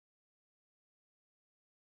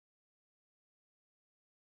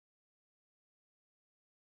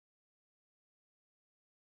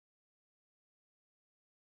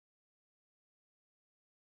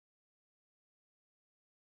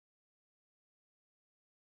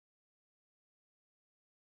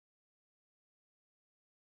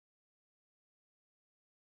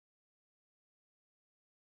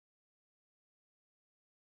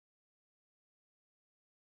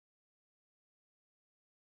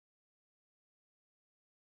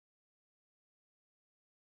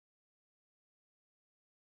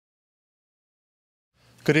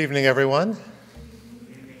Good evening, everyone.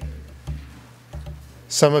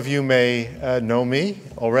 Some of you may know me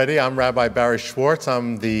already. I'm Rabbi Barry Schwartz.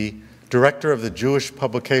 I'm the director of the Jewish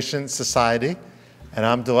Publication Society, and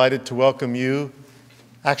I'm delighted to welcome you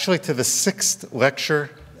actually to the 6th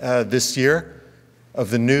lecture this year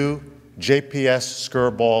of the new JPS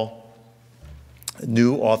Skirball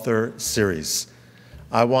New Author Series.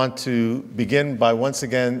 I want to begin by once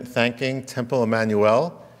again thanking Temple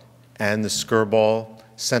Emanu-El and the Skirball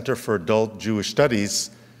Center for Adult Jewish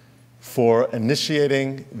Studies for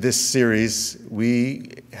initiating this series.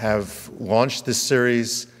 We have launched this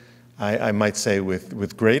series, I might say,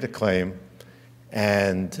 with great acclaim,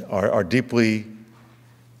 and are deeply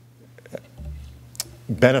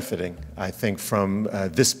benefiting, I think, from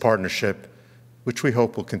this partnership, which we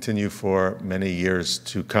hope will continue for many years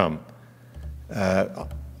to come.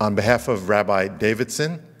 On behalf of Rabbi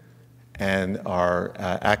Davidson and our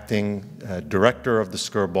acting director of the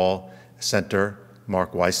Skirball Center,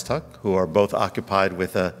 Mark Weistuck, who are both occupied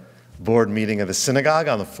with a board meeting of the synagogue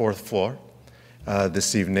on the 4th floor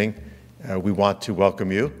this evening, we want to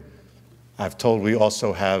welcome you. I've told we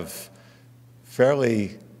also have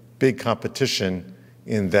fairly big competition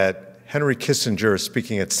in that Henry Kissinger is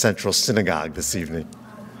speaking at Central Synagogue this evening.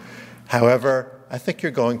 However, I think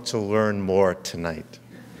you're going to learn more tonight.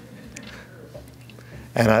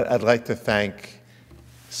 And I'd like to thank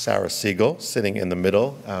Sarah Siegel, sitting in the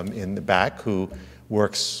middle, in the back, who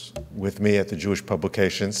works with me at the Jewish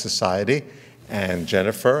Publication Society, and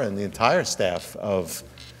Jennifer and the entire staff of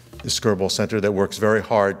the Skirball Center that works very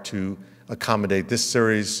hard to accommodate this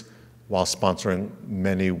series while sponsoring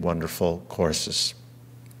many wonderful courses.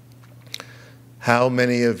 How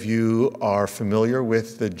many of you are familiar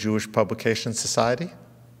with the Jewish Publication Society?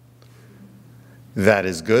 That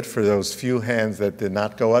is good. For those few hands that did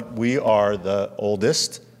not go up, we are the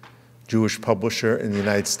oldest Jewish publisher in the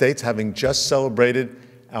United States, having just celebrated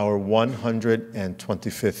our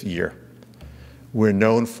 125th year. We're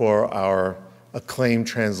known for our acclaimed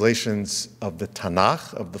translations of the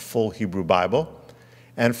Tanakh, of the full Hebrew Bible,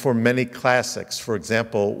 and for many classics. For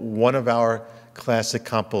example, one of our classic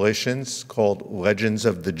compilations called Legends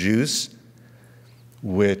of the Jews,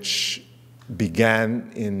 which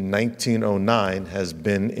began in 1909, has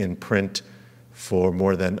been in print for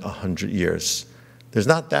more than 100 years. There's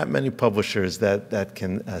not that many publishers that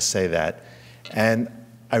can say that. And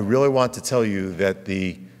I really want to tell you that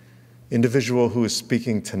the individual who is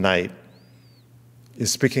speaking tonight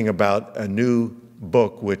is speaking about a new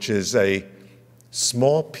book, which is a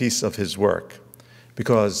small piece of his work,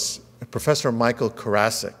 because Professor Michael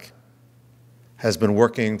Carasik has been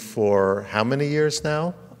working for how many years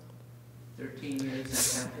now? 13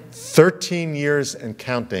 years and counting. 13 years and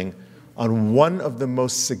counting on one of the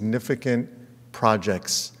most significant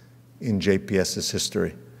projects in JPS's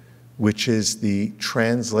history, which is the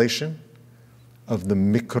translation of the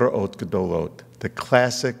Mikraot Gedolot, the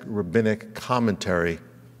classic rabbinic commentary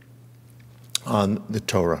on the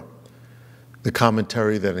Torah, the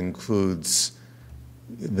commentary that includes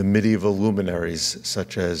the medieval luminaries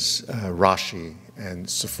such as Rashi and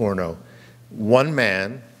Sforno. One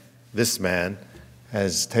man, this man,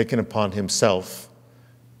 has taken upon himself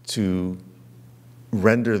to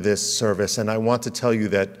render this service. And I want to tell you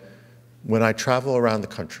that when I travel around the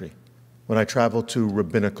country, when I travel to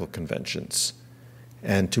rabbinical conventions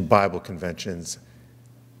and to Bible conventions,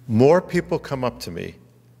 more people come up to me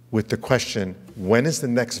with the question, when is the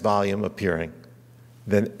next volume appearing,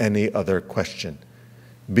 than any other question.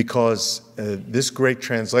 Because this great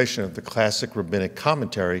translation of the classic rabbinic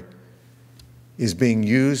commentary is being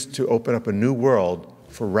used to open up a new world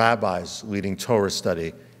for rabbis leading Torah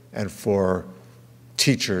study and for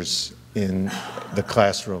teachers in the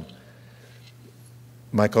classroom.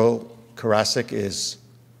 Michael Carasik is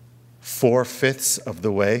 4/5 of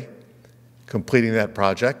the way completing that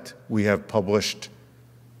project. We have published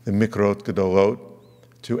the Mikraot Gedolot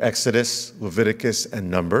to Exodus, Leviticus, and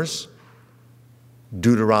Numbers.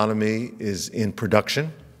 Deuteronomy is in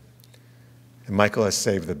production. And Michael has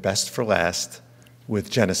saved the best for last with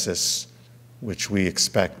Genesis, which we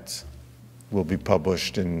expect will be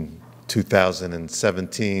published in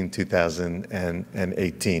 2017,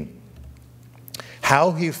 2018.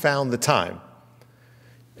 How he found the time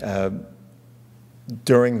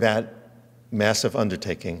during that massive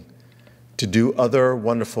undertaking to do other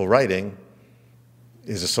wonderful writing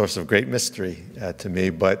is a source of great mystery to me,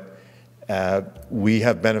 but we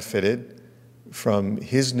have benefited from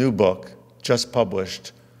his new book, just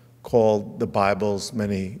published, called The Bible's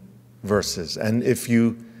Many Verses. And if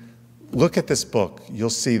you look at this book,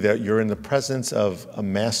 you'll see that you're in the presence of a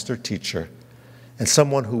master teacher and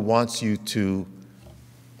someone who wants you to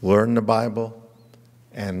learn the Bible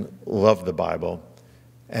and love the Bible,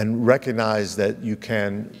 and recognize that you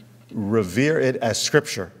can revere it as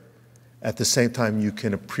Scripture. At the same time, you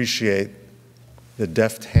can appreciate the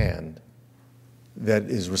deft hand that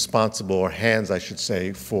is responsible, or hands, I should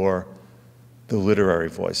say, for the literary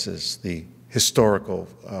voices, the historical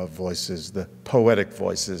voices, the poetic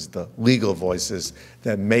voices, the legal voices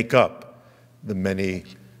that make up the many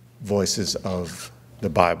voices of the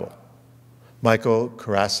Bible. Michael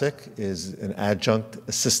Carasik is an adjunct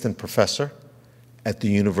assistant professor at the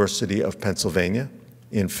University of Pennsylvania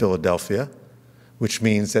in Philadelphia, which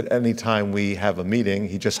means that any time we have a meeting,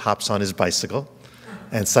 he just hops on his bicycle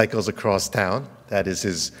and cycles across town. That is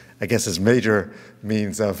his, I guess, his major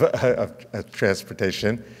means of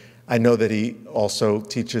transportation. I know that he also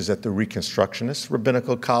teaches at the Reconstructionist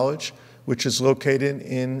Rabbinical College, which is located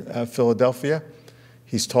in Philadelphia.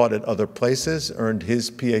 He's taught at other places, earned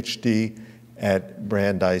his PhD at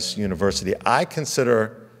Brandeis University. I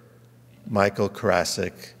consider Michael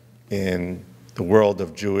Carasik in the world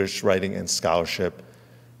of Jewish writing and scholarship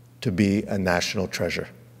to be a national treasure.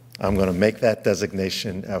 I'm going to make that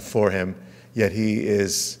designation for him, yet he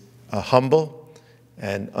is humble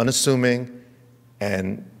and unassuming,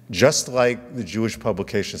 and just like the Jewish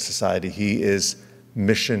Publication Society, he is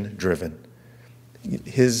mission-driven.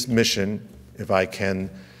 His mission, if I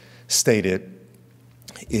can state it,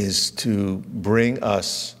 is to bring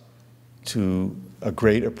us to a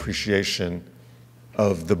great appreciation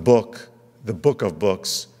of the book of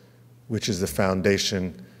books, which is the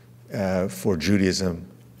foundation for Judaism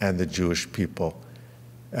and the Jewish people.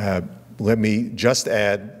 Let me just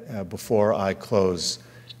add, before I close,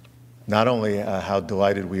 not only how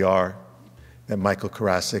delighted we are that Michael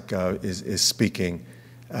Carasik is speaking,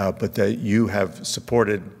 but that you have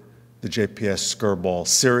supported the JPS Skirball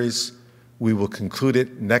series. We will conclude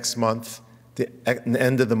it next month. At the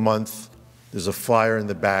end of the month, there's a flyer in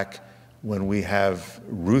the back when we have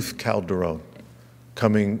Ruth Calderon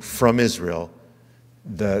coming from Israel,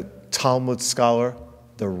 the Talmud scholar,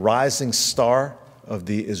 the rising star of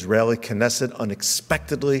the Israeli Knesset,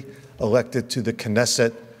 unexpectedly elected to the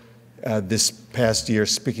Knesset this past year,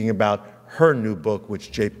 speaking about her new book,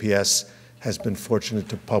 which JPS has been fortunate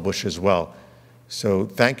to publish as well. So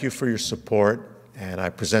thank you for your support, and I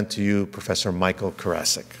present to you Professor Michael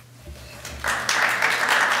Carasik.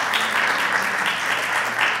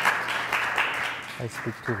 If I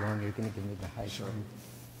speak too long, you're going to give me the high Sure. one.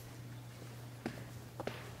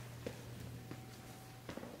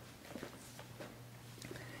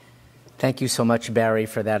 Thank you so much, Barry,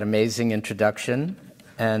 for that amazing introduction.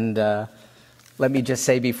 And let me just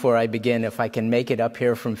say before I begin, if I can make it up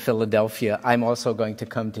here from Philadelphia, I'm also going to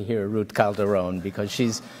come to hear Ruth Calderon, because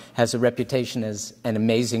she has a reputation as an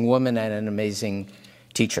amazing woman and an amazing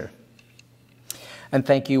teacher. And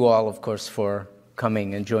thank you all, of course, for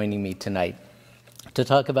coming and joining me tonight to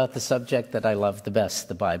talk about the subject that I love the best,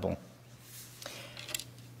 the Bible.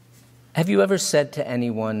 Have you ever said to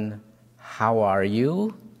anyone, "How are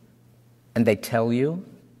you?" and they tell you?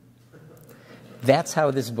 That's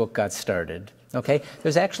how this book got started. Okay?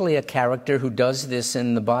 There's actually a character who does this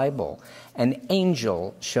in the Bible. An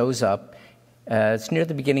angel shows up, it's near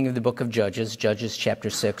the beginning of the book of Judges, Judges chapter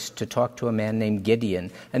 6, to talk to a man named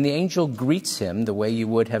Gideon. And the angel greets him the way you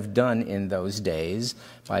would have done in those days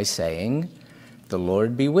by saying, "The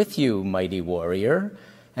Lord be with you, mighty warrior."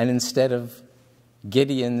 And instead of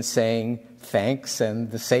Gideon saying, "Thanks,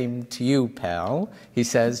 and the same to you, pal," he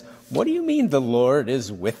says, "What do you mean the Lord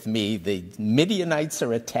is with me? The Midianites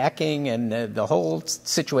are attacking, and the whole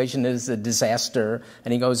situation is a disaster."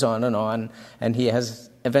 And he goes on, and he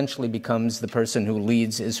eventually becomes the person who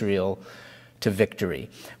leads Israel to victory.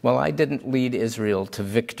 Well, I didn't lead Israel to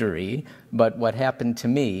victory, but what happened to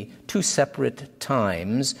me 2 separate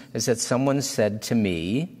times is that someone said to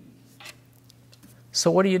me,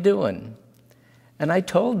 "So what are you doing?" And I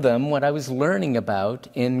told them what I was learning about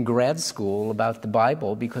in grad school about the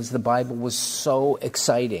Bible, because the Bible was so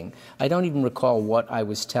exciting. I don't even recall what I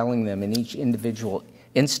was telling them in each individual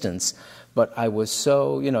instance, but I was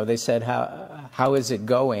so, they said, how is it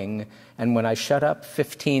going? And when I shut up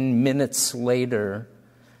 15 minutes later,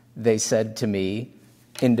 they said to me,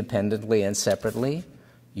 independently and separately,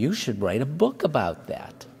 "You should write a book about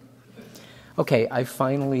that." Okay, I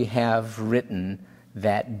finally have written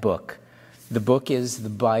that book. The book is the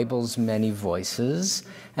Bible's Many Voices,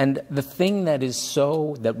 and the thing that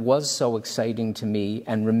was so exciting to me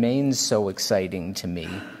and remains so exciting to me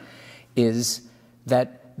is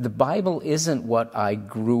that the Bible isn't what I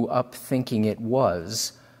grew up thinking it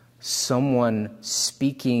was, someone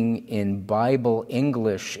speaking in Bible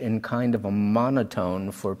English in kind of a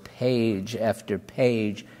monotone for page after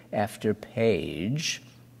page after page.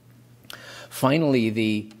 Finally,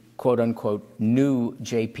 the quote-unquote new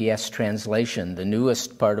JPS translation, the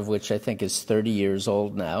newest part of which I think is 30 years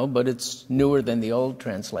old now, but it's newer than the old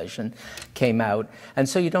translation, came out. And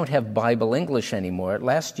so you don't have Bible English anymore. At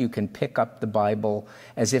last you can pick up the Bible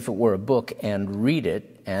as if it were a book and read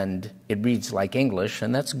it, and it reads like English,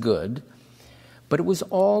 and that's good. But it was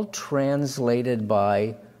all translated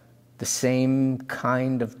by the same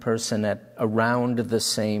kind of person at around the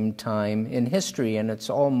same time in history, and it's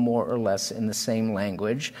all more or less in the same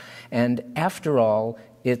language. And after all,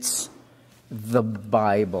 it's the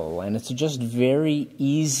Bible, and it's just very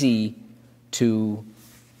easy to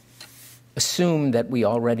assume that we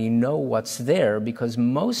already know what's there, because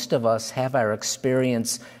most of us have our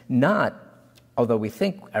experience not, although we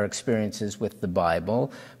think our experience is with the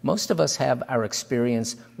Bible, most of us have our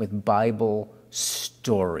experience with Bible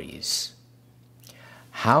stories.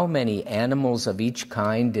 How many animals of each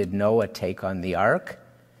kind did Noah take on the ark?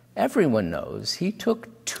 Everyone knows. He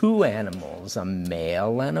took 2 animals, a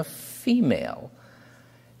male and a female.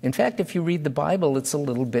 In fact, if you read the Bible, it's a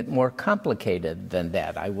little bit more complicated than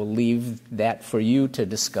that. I will leave that for you to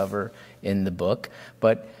discover in the book.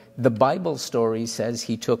 But the Bible story says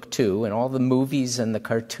he took 2, and all the movies and the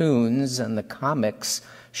cartoons and the comics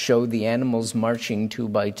show the animals marching 2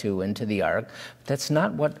 by 2 into the ark. That's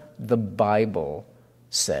not what the Bible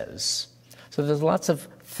says. So there's lots of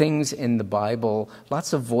things in the Bible,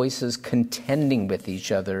 lots of voices contending with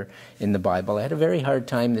each other in the Bible. I had a very hard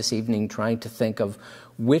time this evening trying to think of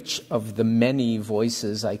which of the many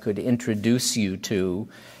voices I could introduce you to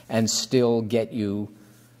and still get you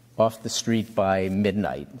off the street by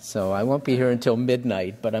midnight. So I won't be here until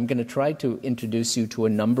midnight, but I'm going to try to introduce you to a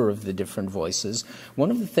number of the different voices.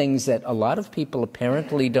 One of the things that a lot of people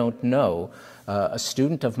apparently don't know, a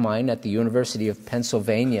student of mine at the University of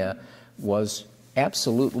Pennsylvania was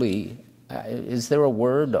absolutely, is there a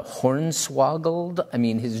word, hornswoggled? I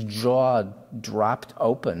mean, his jaw dropped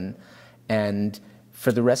open, and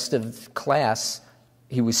for the rest of class,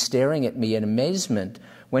 he was staring at me in amazement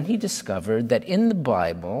when he discovered that in the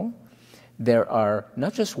Bible, there are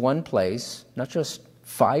not just one place, not just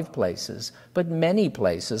 5 places, but many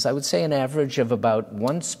places, I would say an average of about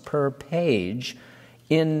once per page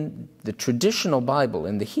in the traditional Bible,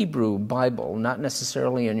 in the Hebrew Bible, not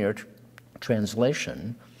necessarily in your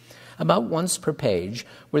translation, about once per page,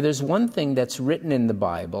 where there's one thing that's written in the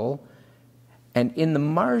Bible, and in the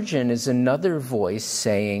margin is another voice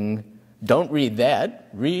saying, don't read that,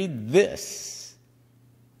 read this.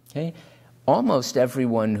 Okay? Almost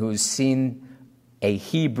everyone who's seen a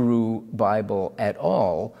Hebrew Bible at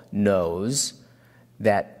all knows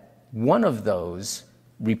that one of those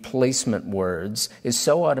replacement words is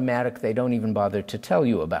so automatic they don't even bother to tell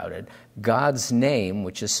you about it. God's name,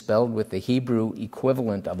 which is spelled with the Hebrew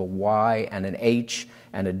equivalent of a Y and an H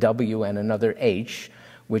and a W and another H,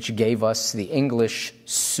 which gave us the English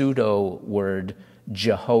pseudo word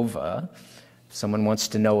Jehovah. Someone wants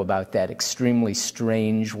to know about that extremely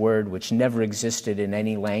strange word which never existed in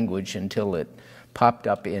any language until it popped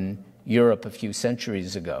up in Europe a few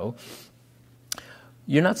centuries ago.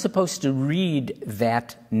 You're not supposed to read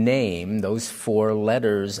that name, those 4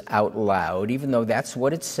 letters, out loud, even though that's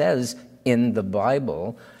what it says in the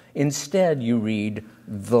Bible. Instead, you read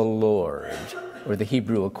the Lord, or the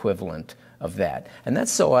Hebrew equivalent of that. And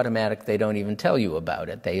that's so automatic they don't even tell you about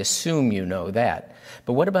it. They assume you know that.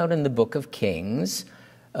 But what about in the book of Kings?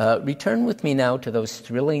 Return with me now to those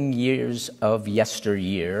thrilling years of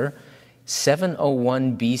yesteryear,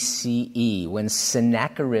 701 BCE, when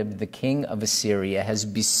Sennacherib, the king of Assyria, has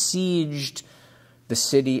besieged the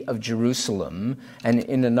city of Jerusalem, and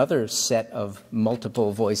in another set of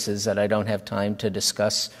multiple voices that I don't have time to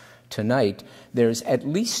discuss tonight, there's at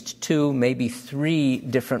least 2, maybe 3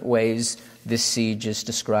 different ways this siege is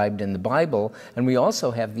described in the Bible, and we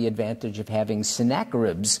also have the advantage of having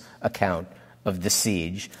Sennacherib's account of the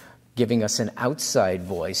siege, giving us an outside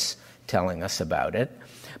voice telling us about it.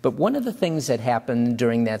 But one of the things that happened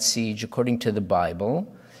during that siege, according to the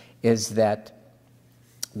Bible, is that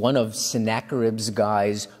one of Sennacherib's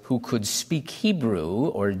guys who could speak Hebrew,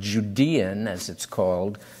 or Judean as it's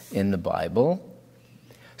called in the Bible,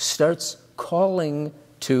 starts calling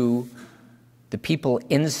to the people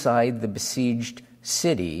inside the besieged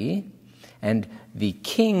city, and the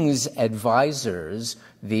king's advisors,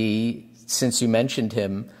 since you mentioned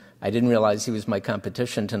him, I didn't realize he was my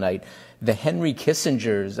competition tonight, the Henry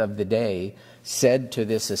Kissingers of the day said to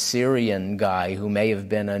this Assyrian guy who may have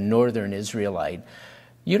been a northern Israelite,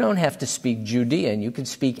 You don't have to speak Judean. You can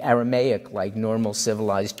speak Aramaic like normal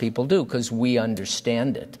civilized people do because we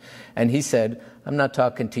understand it. And he said, I'm not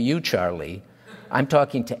talking to you, Charlie. I'm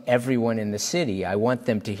talking to everyone in the city. I want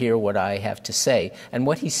them to hear what I have to say. And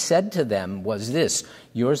what he said to them was this: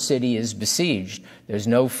 your city is besieged. There's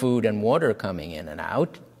no food and water coming in and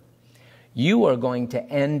out. You are going to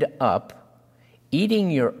end up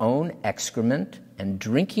eating your own excrement and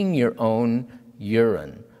drinking your own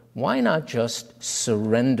urine. Why not just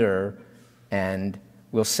surrender and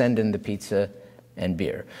we'll send in the pizza and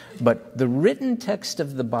beer? But the written text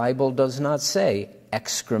of the Bible does not say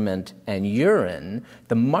excrement and urine.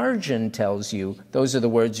 The margin tells you those are the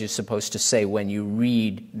words you're supposed to say when you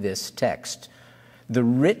read this text. The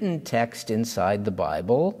written text inside the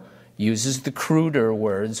Bible uses the cruder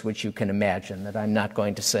words, which you can imagine, that I'm not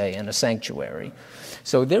going to say in a sanctuary.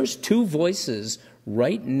 So there's two voices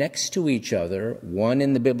right next to each other, one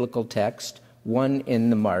in the biblical text, one in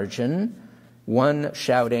the margin, one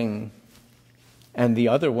shouting and the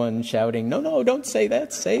other one shouting, no, no, don't say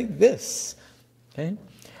that, say this. Okay?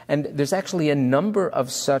 And there's actually a number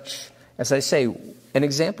of such, as I say, an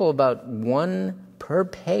example about one per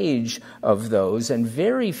page of those, and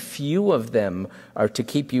very few of them are to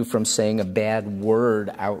keep you from saying a bad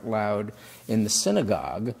word out loud in the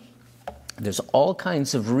synagogue. There's all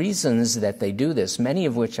kinds of reasons that they do this, many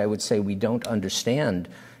of which I would say we don't understand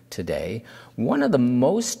today. One of the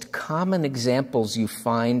most common examples you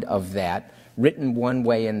find of that, written one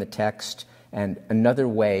way in the text and another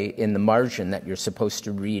way in the margin that you're supposed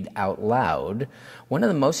to read out loud, one of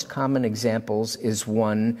the most common examples is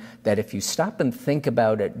one that if you stop and think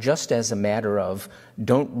about it just as a matter of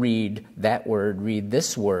don't read that word, read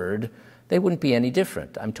this word, they wouldn't be any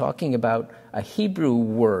different. I'm talking about a Hebrew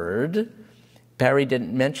word. Barry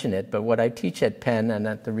didn't mention it, but what I teach at Penn and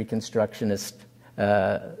at the Reconstructionist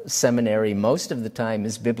seminary most of the time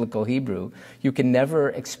is biblical Hebrew. You can never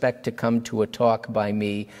expect to come to a talk by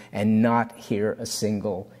me and not hear a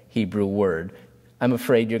single Hebrew word. I'm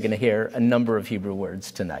afraid you're going to hear a number of Hebrew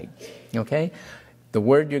words tonight. Okay? The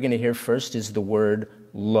word you're going to hear first is the word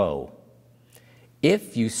lo.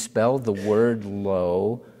 If you spell the word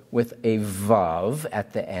lo with a vav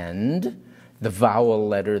at the end, the vowel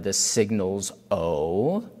letter that signals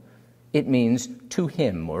O, it means to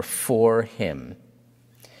him or for him.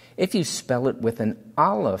 If you spell it with an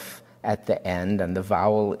aleph at the end and the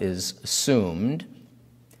vowel is assumed,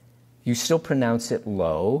 you still pronounce it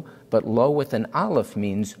lo, but lo with an aleph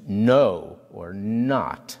means no or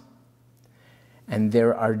not. And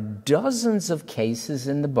there are dozens of cases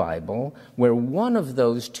in the Bible where one of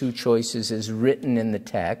those two choices is written in the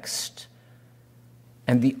text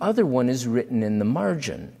and the other one is written in the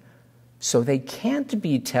margin. So they can't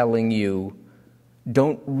be telling you,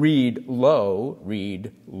 don't read lo,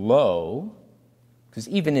 read lo, because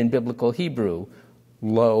even in biblical Hebrew,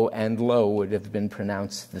 lo and lo would have been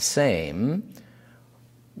pronounced the same.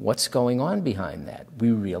 What's going on behind that?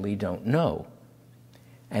 We really don't know.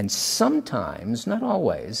 And sometimes, not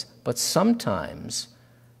always, but sometimes,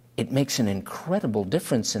 it makes an incredible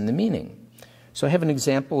difference in the meaning. So I have an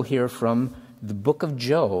example here from the book of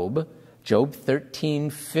Job, Job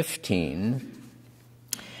 13:15.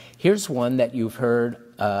 Here's one that you've heard,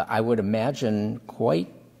 I would imagine,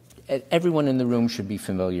 everyone in the room should be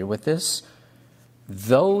familiar with this.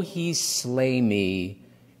 Though he slay me,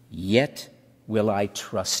 yet will I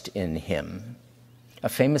trust in him. A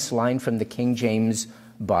famous line from the King James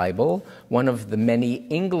Bible, one of the many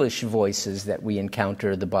English voices that we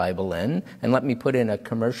encounter the Bible in. And let me put in a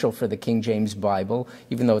commercial for the King James Bible,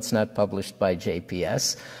 even though it's not published by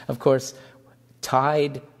JPS. Of course,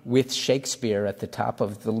 tied with Shakespeare at the top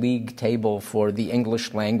of the league table for the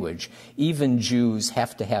English language, even Jews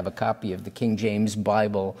have to have a copy of the King James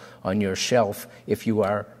Bible on your shelf if you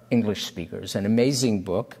are English speakers. An amazing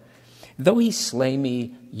book. Though he slay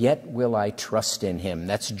me, yet will I trust in him.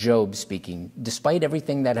 That's Job speaking, despite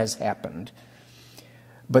everything that has happened.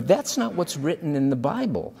 But that's not what's written in the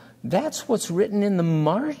Bible. That's what's written in the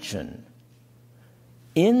margin.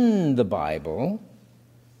 In the Bible,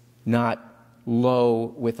 not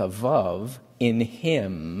lo with a vav, in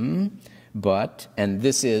him, but, and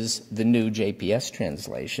this is the new JPS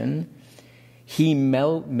translation, he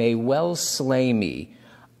may well slay me.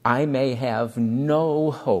 I may have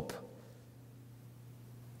no hope.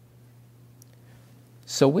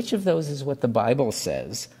 So which of those is what the Bible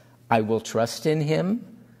says? I will trust in him,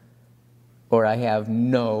 or I have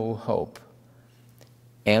no hope?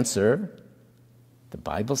 Answer, the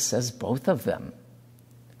Bible says both of them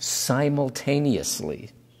simultaneously.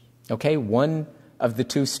 Okay, one of the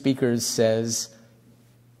two speakers says,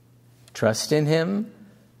 trust in him,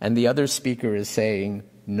 and the other speaker is saying,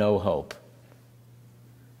 no hope.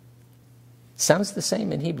 Sounds the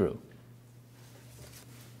same in Hebrew.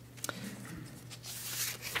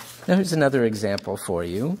 Now here's another example for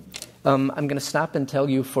you. I'm going to stop and tell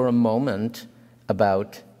you for a moment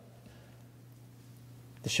about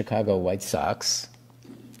the Chicago White Sox.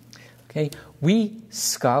 Okay, we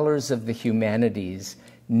scholars of the humanities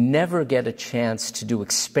never get a chance to do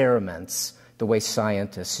experiments the way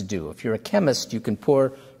scientists do. If you're a chemist, you can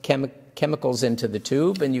pour chemicals into the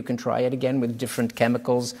tube and you can try it again with different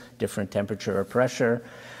chemicals, different temperature or pressure.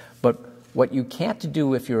 But what you can't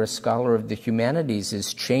do if you're a scholar of the humanities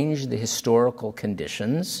is change the historical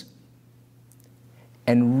conditions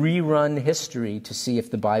and rerun history to see if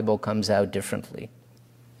the Bible comes out differently.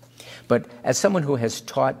 But as someone who has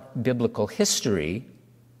taught biblical history,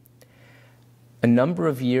 a number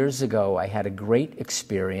of years ago I had a great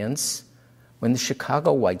experience when the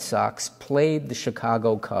Chicago White Sox played the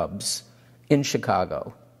Chicago Cubs in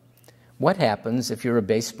Chicago. What happens if you're a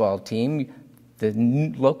baseball team? The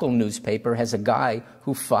local newspaper has a guy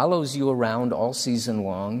who follows you around all season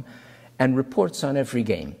long and reports on every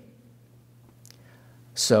game.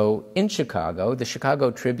 So in Chicago, the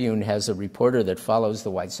Chicago Tribune has a reporter that follows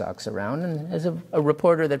the White Sox around and has a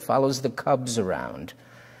reporter that follows the Cubs around.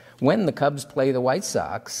 When the Cubs play the White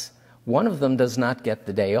Sox, one of them does not get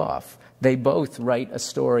the day off. They both write a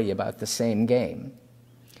story about the same game.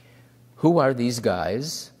 Who are these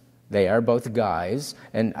guys? They are both guys,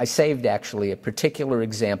 and I saved actually a particular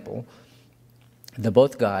example. They're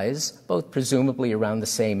both guys, both presumably around the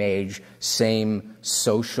same age, same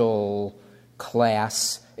social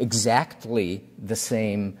class, exactly the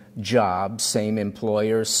same job, same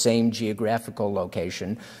employer, same geographical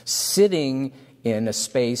location, sitting in a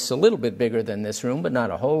space a little bit bigger than this room, but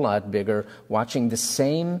not a whole lot bigger, watching the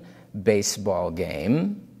same baseball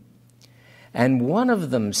game. And one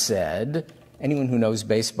of them said, anyone who knows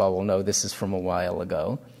baseball will know this is from a while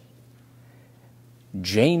ago,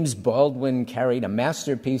 James Baldwin carried a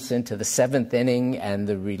masterpiece into the 7th inning and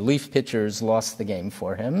the relief pitchers lost the game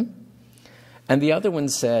for him. And the other one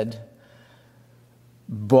said,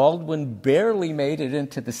 Baldwin barely made it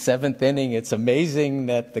into the 7th inning. It's amazing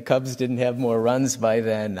that the Cubs didn't have more runs by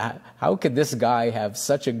then. How could this guy have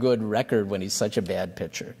such a good record when he's such a bad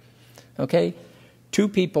pitcher? Okay? Two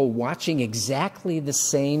people watching exactly the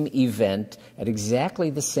same event at exactly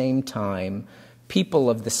the same time, people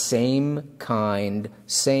of the same kind,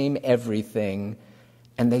 same everything,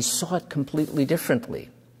 and they saw it completely differently.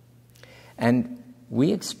 And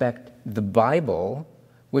we expect the Bible,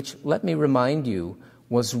 which, let me remind you,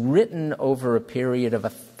 was written over a period of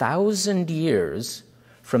 1,000 years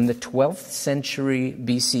from the 12th century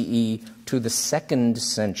BCE to the 2nd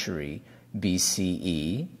century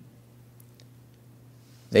BCE.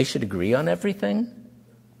 They should agree on everything?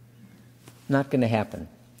 Not going to happen.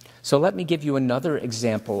 So let me give you another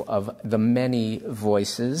example of the many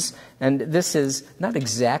voices. And this is not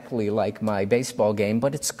exactly like my baseball game,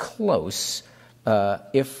 but it's close.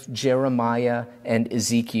 If Jeremiah and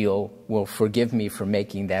Ezekiel will forgive me for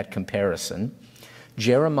making that comparison.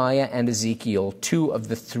 Jeremiah and Ezekiel, two of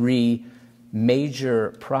the three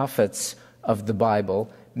major prophets of the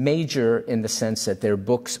Bible, major in the sense that their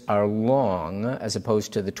books are long as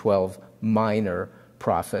opposed to the 12 minor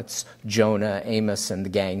prophets, Jonah, Amos, and the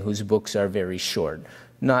gang, whose books are very short,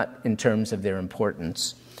 not in terms of their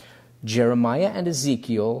importance. Jeremiah and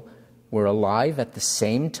Ezekiel were alive at the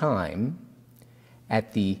same time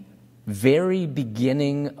at the very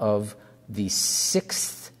beginning of the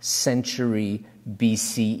 6th century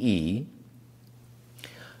BCE,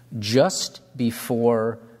 just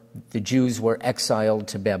before the Jews were exiled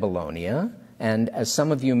to Babylonia. And as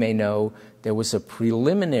some of you may know, there was a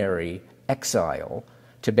preliminary exile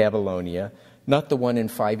to Babylonia, not the one in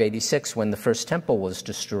 586 when the first temple was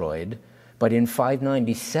destroyed, but in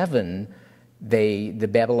 597, the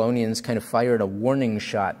Babylonians kind of fired a warning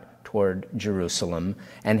shot toward Jerusalem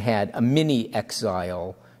and had a mini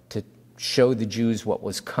exile to show the Jews what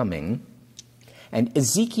was coming. And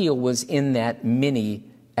Ezekiel was in that mini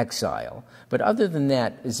exile. But other than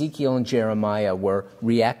that, Ezekiel and Jeremiah were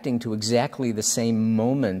reacting to exactly the same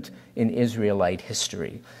moment in Israelite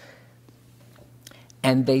history.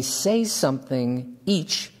 And they say something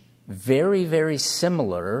each very, very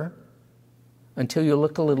similar until you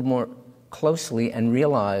look a little more closely and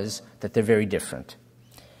realize that they're very different.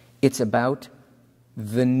 It's about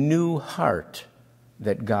the new heart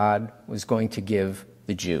that God was going to give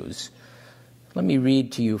the Jews. Let me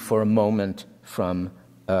read to you for a moment from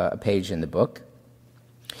a page in the book.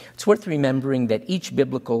 It's worth remembering that each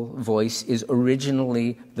biblical voice is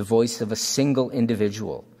originally the voice of a single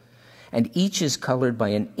individual. and each is colored by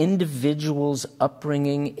an individual's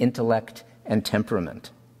upbringing, intellect, and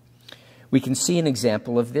temperament. We can see an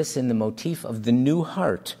example of this in the motif of the new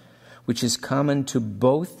heart, which is common to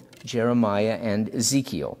both Jeremiah and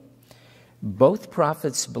Ezekiel. Both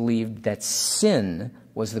prophets believed that sin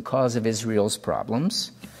was the cause of Israel's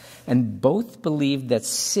problems, and both believed that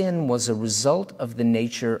sin was a result of the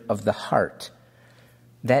nature of the heart,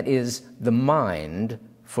 that is, the mind,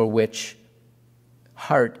 for which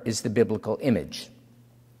heart is the biblical image.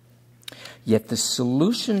 Yet the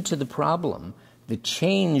solution to the problem, the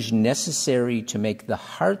change necessary to make the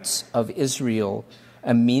hearts of Israel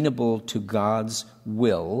amenable to God's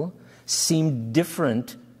will, seemed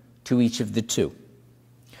different to each of the two.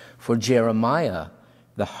 For Jeremiah,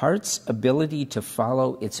 the heart's ability to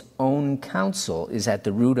follow its own counsel is at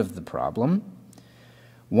the root of the problem.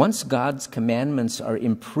 Once God's commandments are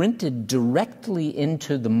imprinted directly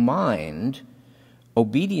into the mind,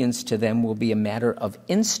 obedience to them will be a matter of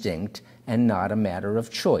instinct and not a matter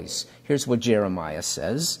of choice. Here's what Jeremiah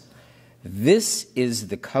says: "This is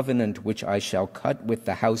the covenant which I shall cut with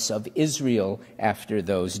the house of Israel after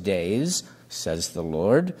those days, says the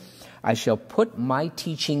Lord. I shall put my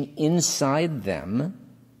teaching inside them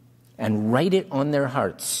and write it on their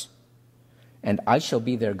hearts. And I shall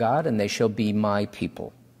be their God, and they shall be my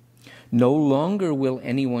people. No longer will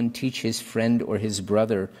anyone teach his friend or his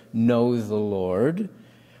brother, 'Know the Lord,'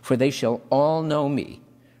 for they shall all know me,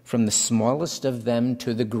 from the smallest of them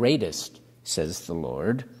to the greatest, says the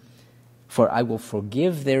Lord. For I will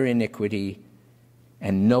forgive their iniquity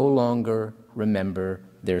and no longer remember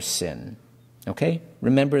their sin." Okay?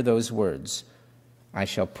 Remember those words. I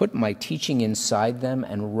shall put my teaching inside them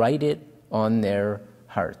and write it on their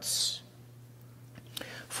hearts.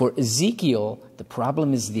 For Ezekiel, the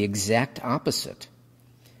problem is the exact opposite.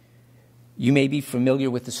 You may be familiar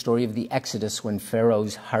with the story of the Exodus when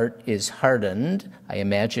Pharaoh's heart is hardened. I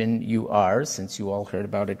imagine you are, since you all heard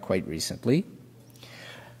about it quite recently.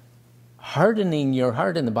 Hardening your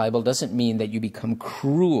heart in the Bible doesn't mean that you become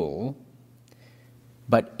cruel,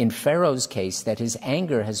 but in Pharaoh's case, that his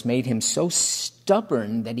anger has made him so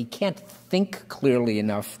stubborn that he can't think clearly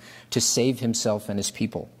enough to save himself and his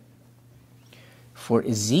people. For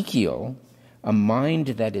Ezekiel, a mind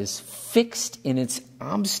that is fixed in its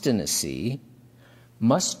obstinacy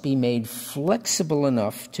must be made flexible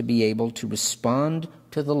enough to be able to respond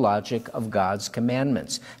to the logic of God's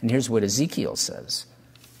commandments. And here's what Ezekiel says: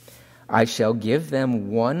 I shall give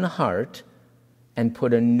them one heart and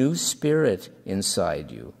put a new spirit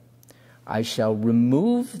inside you. I shall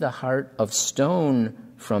remove the heart of stone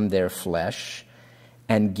from their flesh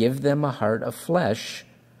and give them a heart of flesh,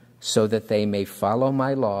 so that they may follow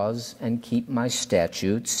my laws and keep my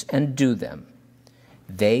statutes and do them.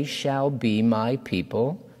 They shall be my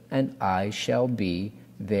people, and I shall be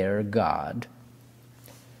their God.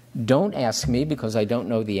 Don't ask me, because I don't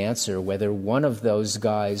know the answer, whether one of those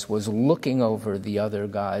guys was looking over the other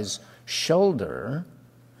guy's shoulder.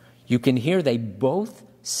 You can hear they both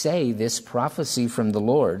say this prophecy from the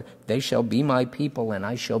Lord: they shall be my people, and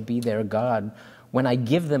I shall be their God, when I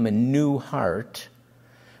give them a new heart.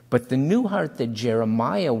 But the new heart that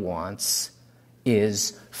Jeremiah wants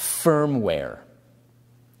is firmware.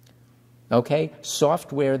 Okay?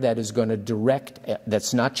 Software that is going to direct,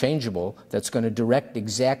 that's not changeable, that's going to direct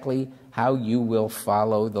exactly how you will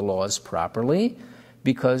follow the laws properly.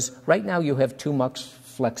 Because right now you have too much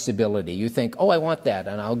flexibility. You think, oh, I want that,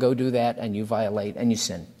 and I'll go do that, and you violate, and you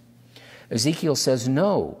sin. Ezekiel says,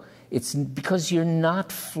 no. It's because you're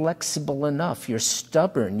not flexible enough. You're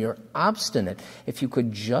stubborn. You're obstinate. If you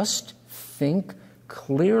could just think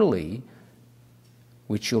clearly,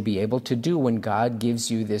 which you'll be able to do when God gives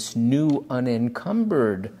you this new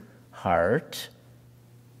unencumbered heart,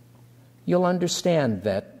 you'll understand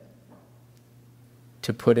that,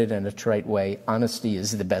 to put it in a trite way, honesty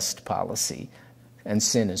is the best policy, and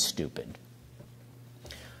sin is stupid.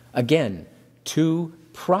 Again, two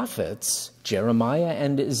prophets, Jeremiah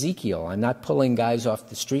and Ezekiel. I'm not pulling guys off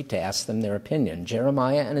the street to ask them their opinion.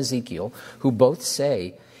 Jeremiah and Ezekiel, who both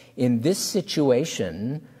say, in this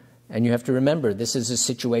situation, and you have to remember, this is a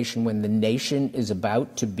situation when the nation is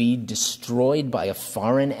about to be destroyed by a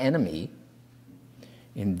foreign enemy.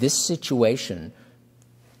 In this situation,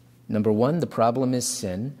 number one, the problem is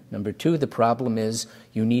sin. Number two, the problem is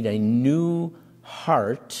you need a new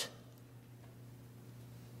heart.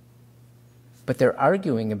 But they're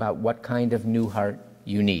arguing about what kind of new heart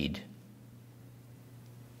you need.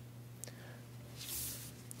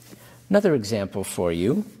 Another example for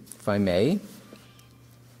you, if I may.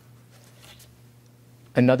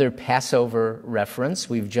 Another Passover reference.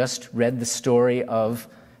 We've just read the story of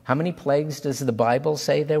How many plagues does the Bible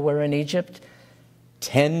say there were in Egypt?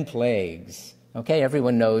 10 plagues. Okay,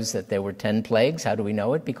 everyone knows that there were 10 plagues. How do we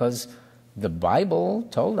know it? Because the Bible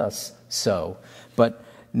told us so. But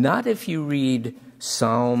not if you read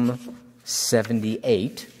Psalm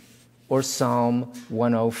 78 or Psalm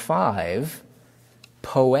 105,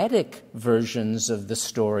 poetic versions of the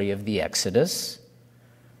story of the Exodus,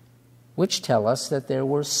 which tell us that there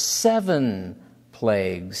were 7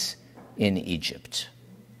 plagues in Egypt.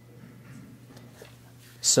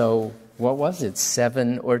 So what was it,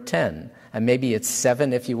 7 or 10? And maybe it's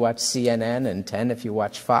 7 if you watch CNN and 10 if you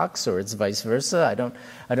watch Fox, or it's vice versa.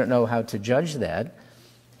 I don't know how to judge that.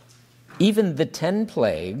 Even the 10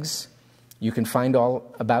 plagues, you can find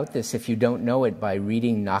all about this if you don't know it by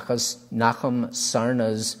reading Nachum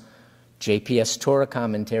Sarna's JPS Torah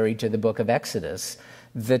commentary to the book of Exodus.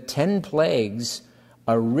 The 10 plagues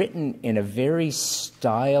are written in a very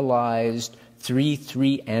stylized 3,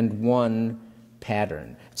 3, and 1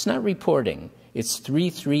 pattern. It's not reporting. It's 3,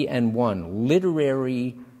 3, and 1,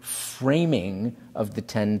 literary framing of the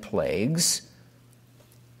 10 plagues.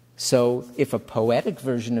 So if a poetic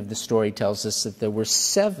version of the story tells us that there were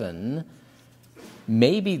 7,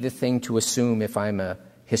 maybe the thing to assume, if I'm a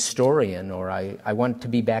historian or I want to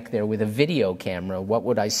be back there with a video camera, what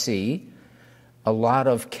would I see? A lot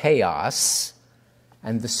of chaos,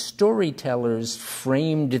 and the storytellers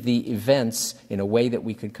framed the events in a way that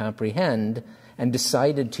we could comprehend and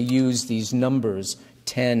decided to use these numbers,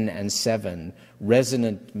 10 and 7,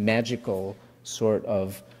 resonant, magical sort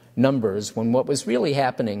of numbers, when what was really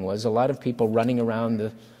happening was a lot of people running around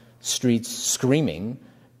the streets screaming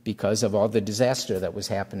because of all the disaster that was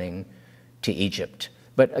happening to Egypt.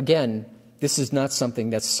 But again, this is not something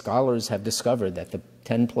that scholars have discovered, that the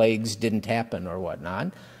 10 plagues didn't happen or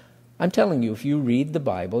whatnot. I'm telling you, if you read the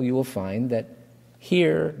Bible, you will find that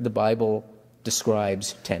here the Bible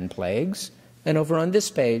describes 10 plagues, and over on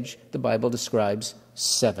this page, the Bible describes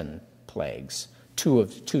 7 plagues,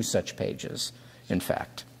 two such pages, in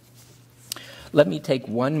fact. Let me take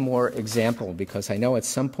one more example, because I know at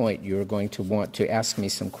some point you're going to want to ask me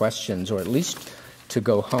some questions, or at least to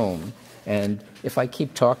go home. And if I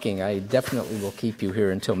keep talking, I definitely will keep you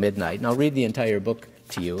here until midnight. And I'll read the entire book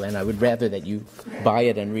to you, and I would rather that you buy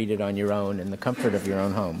it and read it on your own in the comfort of your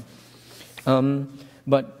own home.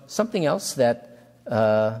 But something else that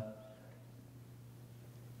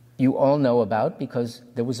you all know about, because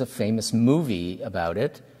there was a famous movie about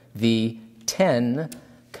it, the 10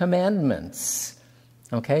 Commandments.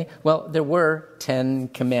 Okay? Well, there were 10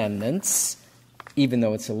 commandments, even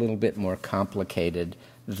though it's a little bit more complicated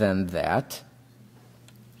than that.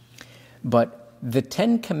 But the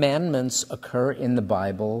 10 Commandments occur in the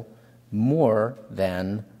Bible more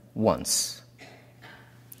than once.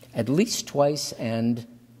 At least twice, and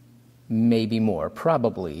maybe more,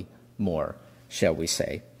 probably more, shall we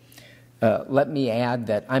say. Let me add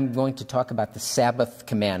that I'm going to talk about the Sabbath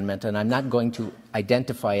commandment, and I'm not going to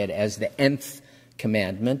identify it as the nth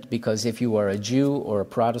commandment, because if you are a Jew or a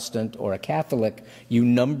Protestant or a Catholic, you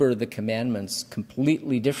number the commandments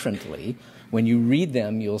completely differently. When you read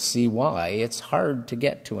them, you'll see why. It's hard to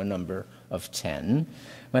get to a number of 10.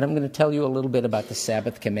 But I'm going to tell you a little bit about the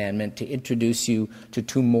Sabbath commandment to introduce you to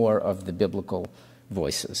 2 more of the biblical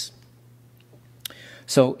voices.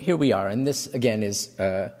 So here we are, and this, again, is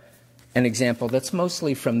an example that's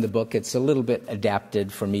mostly from the book. It's a little bit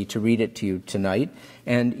adapted for me to read it to you tonight,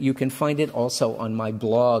 and you can find it also on my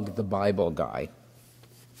blog, The Bible Guy.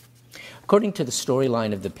 According to the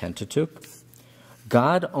storyline of the Pentateuch,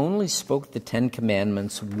 God only spoke the 10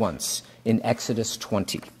 Commandments once in Exodus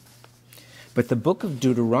 20. But the book of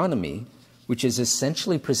Deuteronomy, which is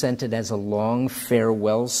essentially presented as a long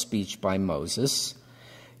farewell speech by Moses,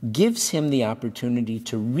 gives him the opportunity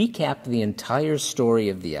to recap the entire story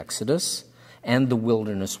of the Exodus and the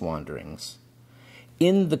wilderness wanderings.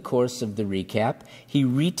 In the course of the recap, he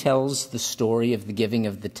retells the story of the giving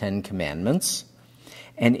of the 10 Commandments,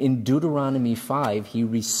 and in Deuteronomy 5, he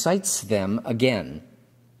recites them again.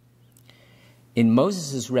 In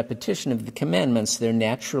Moses' repetition of the commandments, they're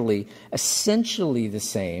naturally essentially the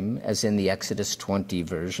same as in the Exodus 20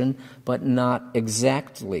 version, but not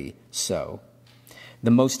exactly so.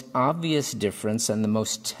 The most obvious difference, and the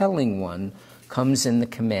most telling one, comes in the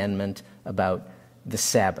commandment about the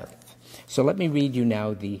Sabbath. So let me read you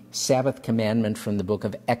now the Sabbath commandment from the book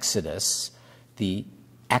of Exodus, the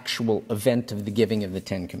actual event of the giving of the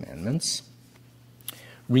 10 Commandments.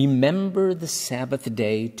 Remember the Sabbath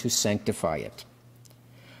day to sanctify it.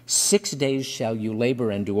 6 days shall you labor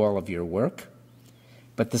and do all of your work,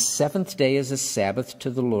 but the 7th day is a Sabbath to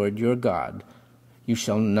the Lord your God. You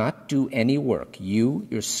shall not do any work, you,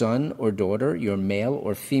 your son or daughter, your male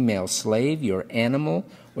or female slave, your animal,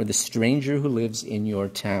 or the stranger who lives in your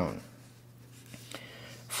town.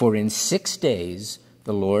 For in 6 days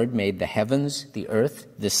the Lord made the heavens, the earth,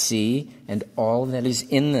 the sea, and all that is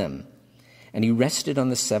in them, and he rested on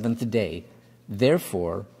the seventh day.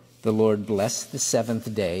 Therefore the Lord blessed the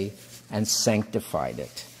seventh day and sanctified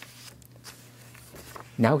it.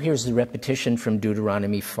 Now here's the repetition from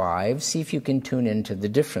Deuteronomy 5. See if you can tune into the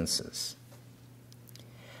differences.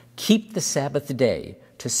 Keep the Sabbath day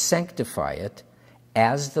to sanctify it,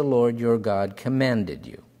 as the Lord your God commanded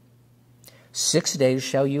you. 6 days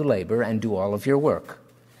shall you labor and do all of your work.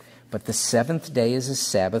 But the seventh day is a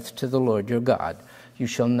Sabbath to the Lord your God. You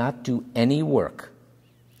shall not do any work.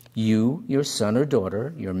 You, your son or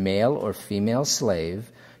daughter, your male or female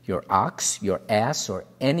slave, your ox, your ass, or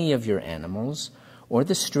any of your animals, or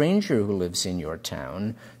the stranger who lives in your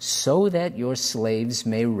town, so that your slaves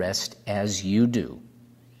may rest as you do.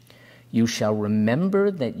 You shall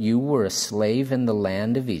remember that you were a slave in the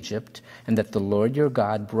land of Egypt, and that the Lord your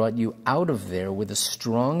God brought you out of there with a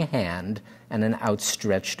strong hand and an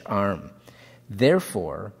outstretched arm.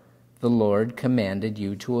 Therefore, the Lord commanded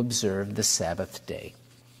you to observe the Sabbath day.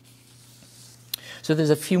 So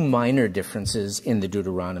there's a few minor differences in the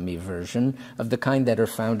Deuteronomy version of the kind that are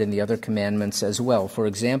found in the other commandments as well. For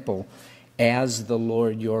example, as the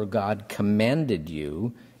Lord your God commanded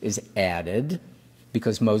you is added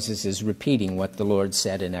because Moses is repeating what the Lord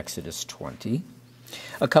said in Exodus 20.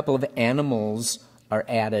 A couple of animals are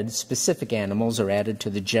added, specific animals are added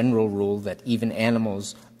to the general rule that even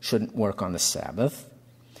animals shouldn't work on the Sabbath.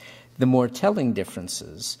 The more telling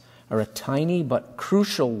differences are a tiny but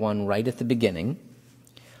crucial one right at the beginning,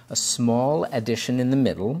 a small addition in the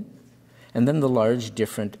middle, and then the large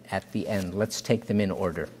difference at the end. Let's take them in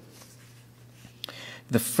order.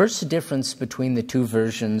 The first difference between the two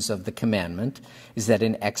versions of the commandment is that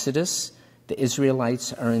in Exodus, the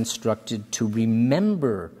Israelites are instructed to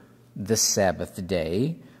remember the Sabbath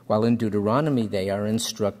day, while in Deuteronomy they are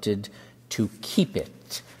instructed to keep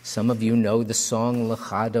it. Some of you know the song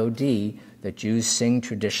Lecha Dodi that Jews sing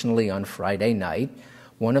traditionally on Friday night.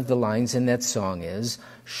 One of the lines in that song is,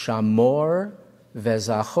 Shamor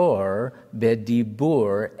vezachor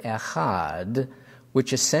bedibur echad,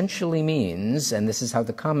 which essentially means, and this is how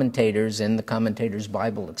the commentators in the Commentator's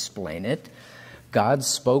Bible explain it, God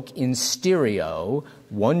spoke in stereo.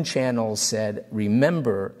 One channel said,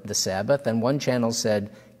 remember the Sabbath, and one channel said,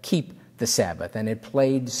 keep the Sabbath, and it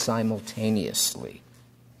played simultaneously.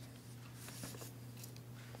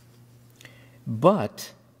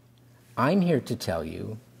 But I'm here to tell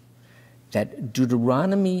you that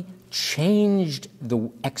Deuteronomy changed the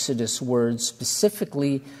Exodus words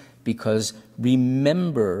specifically because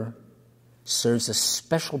remember serves a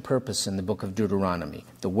special purpose in the book of Deuteronomy.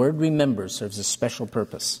 The word remember serves a special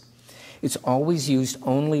purpose. It's always used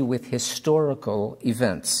only with historical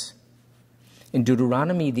events. In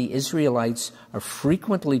Deuteronomy, the Israelites are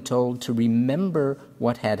frequently told to remember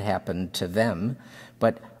what had happened to them,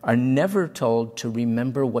 but are never told to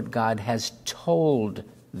remember what God has told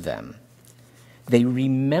them. They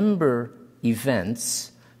remember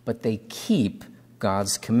events, but they keep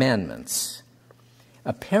God's commandments.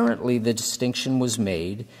 Apparently, the distinction was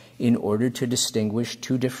made in order to distinguish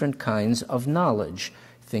two different kinds of knowledge,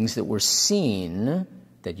 things that were seen,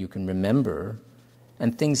 that you can remember,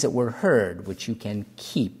 and things that were heard, which you can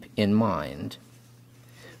keep in mind.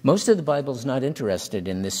 Most of the Bible is not interested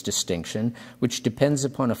in this distinction, which depends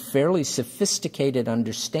upon a fairly sophisticated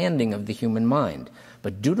understanding of the human mind,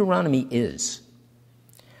 but Deuteronomy is.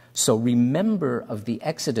 So remember of the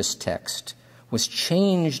Exodus text was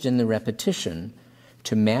changed in the repetition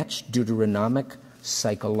to match Deuteronomic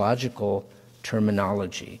psychological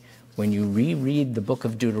terminology. When you reread the book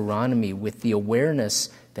of Deuteronomy with the awareness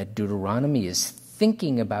that Deuteronomy is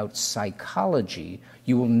thinking about psychology,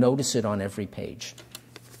 you will notice it on every page.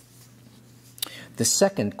 The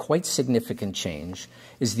second, quite significant change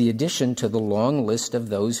is the addition to the long list of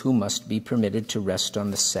those who must be permitted to rest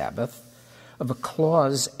on the Sabbath of a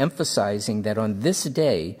clause emphasizing that on this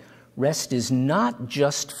day, rest is not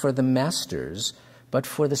just for the masters, but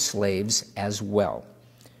for the slaves as well.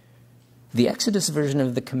 The Exodus version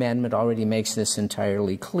of the commandment already makes this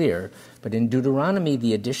entirely clear, but in Deuteronomy,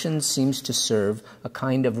 the addition seems to serve a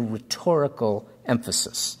kind of rhetorical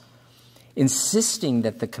emphasis, insisting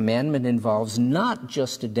that the commandment involves not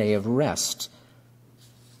just a day of rest,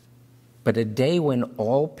 but a day when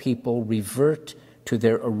all people revert to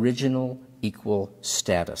their original equal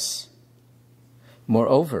status.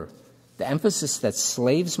 Moreover, the emphasis that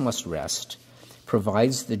slaves must rest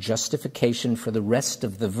provides the justification for the rest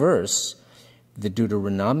of the verse, the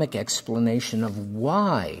Deuteronomic explanation of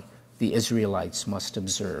why the Israelites must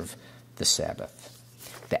observe the Sabbath.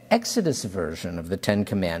 The Exodus version of the Ten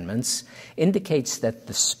Commandments indicates that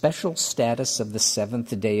the special status of the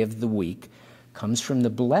seventh day of the week comes from the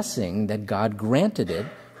blessing that God granted it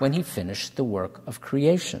when he finished the work of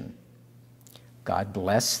creation. God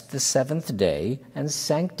blessed the seventh day and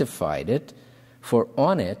sanctified it, for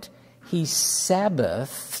on it he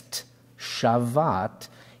Sabbathed, Shabbat,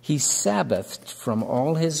 he Sabbathed from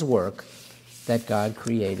all his work that God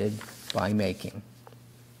created by making.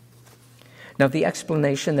 Now, the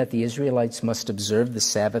explanation that the Israelites must observe the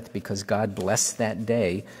Sabbath because God blessed that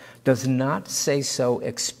day does not say so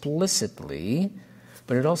explicitly,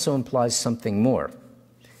 but it also implies something more.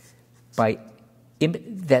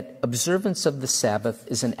 That observance of the Sabbath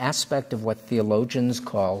is an aspect of what theologians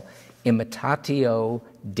call imitatio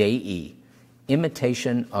Dei,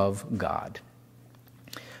 imitation of God.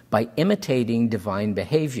 By imitating divine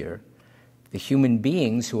behavior, the human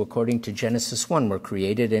beings who, according to Genesis 1, were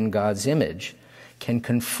created in God's image, can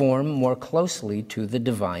conform more closely to the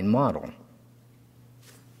divine model.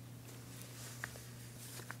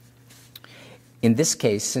 In this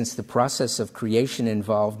case, since the process of creation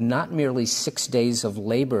involved not merely 6 days of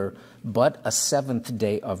labor, but a seventh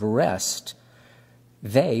day of rest,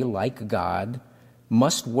 they, like God,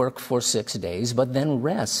 must work for 6 days, but then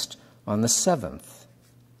rest on the seventh.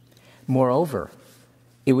 Moreover,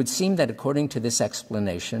 it would seem that according to this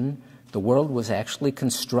explanation, the world was actually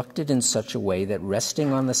constructed in such a way that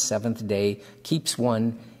resting on the seventh day keeps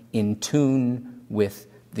one in tune with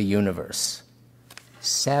the universe.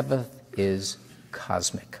 Sabbath is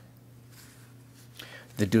cosmic.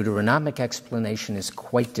 The Deuteronomic explanation is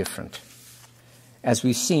quite different. As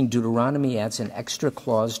we've seen, Deuteronomy adds an extra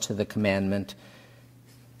clause to the commandment,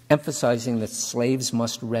 emphasizing that slaves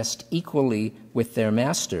must rest equally with their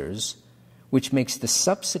masters, which makes the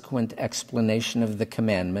subsequent explanation of the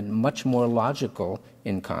commandment much more logical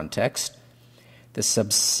in context. The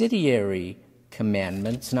subsidiary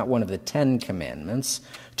commandment, it's not one of the 10 commandments,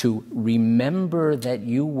 to remember that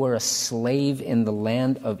you were a slave in the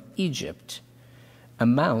land of Egypt,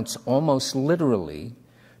 amounts almost literally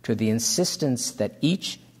to the insistence that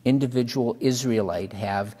each individual Israelite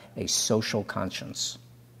have a social conscience.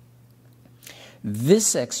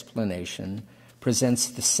 This explanation presents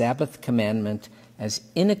the Sabbath commandment as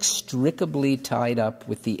inextricably tied up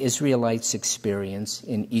with the Israelites' experience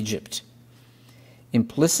in Egypt.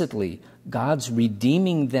 Implicitly, God's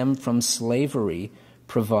redeeming them from slavery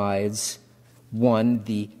provides, one,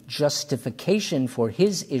 the justification for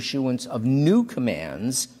his issuance of new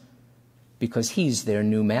commands because he's their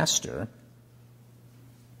new master,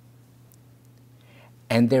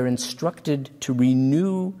 and they're instructed to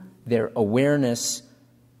renew their awareness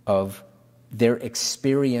of their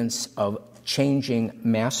experience of changing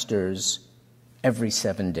masters every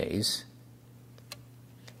 7 days.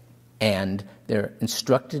 And they're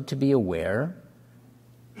instructed to be aware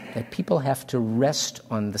that people have to rest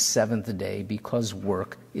on the seventh day because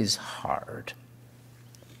work is hard.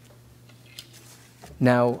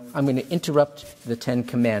 Now, I'm going to interrupt the 10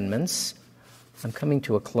 Commandments. I'm coming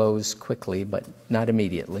to a close quickly, but not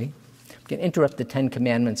immediately. I'm going to interrupt the 10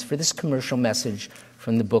 Commandments for this commercial message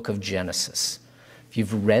from the book of Genesis. If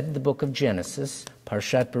you've read the book of Genesis,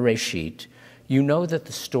 Parshat Bereshit, you know that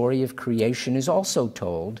the story of creation is also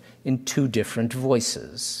told in 2 different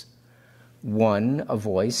voices. One, a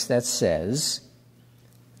voice that says,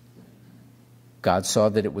 God saw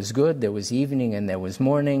that it was good, there was evening and there was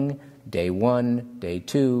morning, day 1, day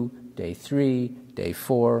 2, day 3, day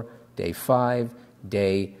 4, day 5,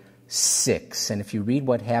 day 6. And if you read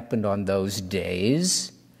what happened on those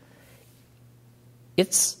days,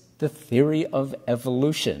 it's the theory of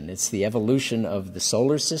evolution. It's the evolution of the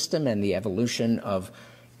solar system and the evolution of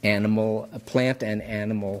plant and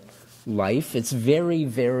animal life. It's very,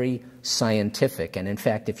 very scientific. And in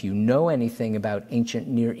fact, if you know anything about ancient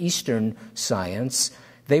Near Eastern science,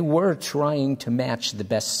 they were trying to match the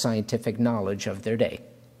best scientific knowledge of their day.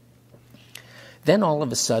 Then all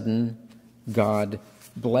of a sudden, God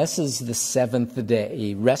blesses the seventh day.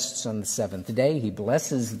 He rests on the seventh day. He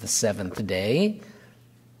blesses the seventh day.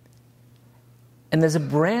 And there's a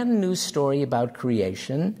brand new story about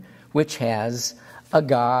creation, which has a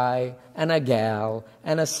guy and a gal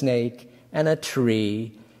and a snake and a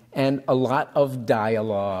tree and a lot of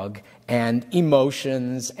dialogue and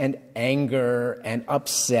emotions and anger and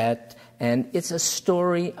upset. And it's a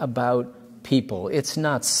story about people. It's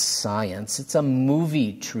not science. It's a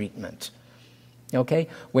movie treatment. Okay?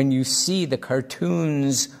 When you see the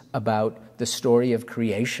cartoons about the story of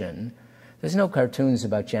creation, There's no cartoons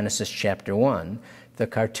about Genesis chapter 1. The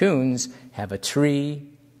cartoons have a tree,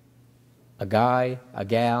 a guy, a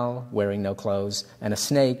gal wearing no clothes, and a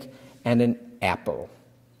snake, and an apple.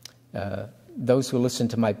 Those who listen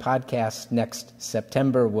to my podcast next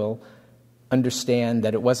September will understand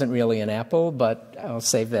that it wasn't really an apple, but I'll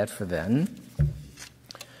save that for then.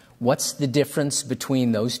 What's the difference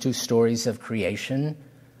between those two stories of creation?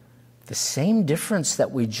 The same difference that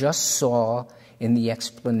we just saw in the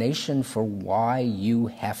explanation for why you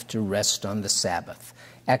have to rest on the Sabbath.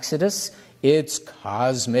 Exodus, it's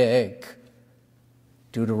cosmic.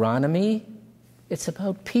 Deuteronomy, it's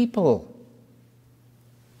about people.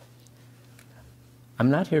 I'm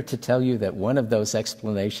not here to tell you that one of those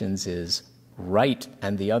explanations is right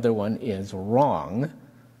and the other one is wrong,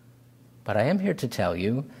 but I am here to tell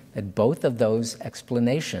you that both of those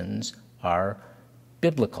explanations are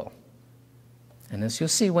biblical. And as you'll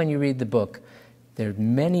see when you read the book, there are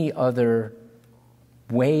many other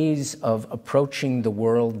ways of approaching the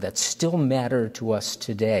world that still matter to us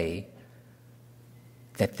today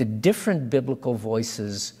that the different biblical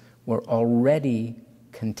voices were already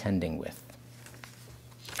contending with.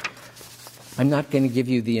 I'm not going to give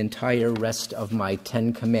you the entire rest of my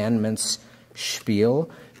Ten Commandments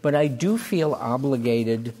spiel, but I do feel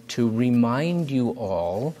obligated to remind you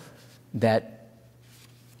all that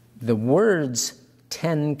the words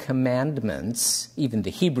Ten Commandments, even the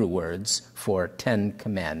Hebrew words for Ten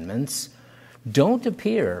Commandments, don't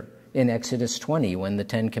appear in Exodus 20 when the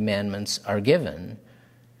Ten Commandments are given.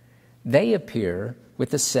 They appear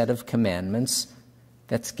with a set of commandments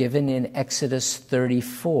that's given in Exodus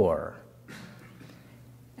 34.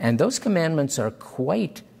 And those commandments are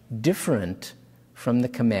quite different from the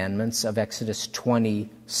commandments of Exodus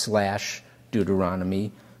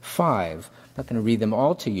 20/Deuteronomy 5. I'm not going to read them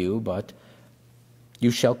all to you, but you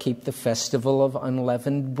shall keep the festival of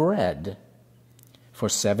unleavened bread. For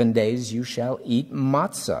 7 days you shall eat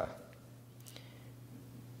matzah.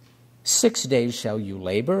 6 days shall you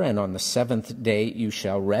labor, and on the 7th day you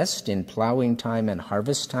shall rest. In plowing time and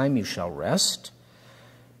harvest time you shall rest.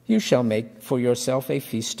 You shall make for yourself a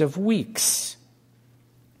feast of weeks.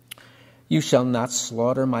 You shall not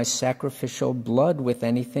slaughter my sacrificial blood with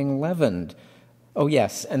anything leavened. Oh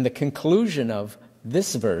yes, and the conclusion of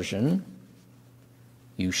this version,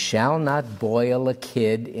 you shall not boil a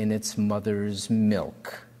kid in its mother's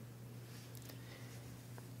milk.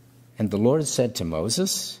 And the Lord said to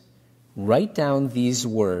Moses, write down these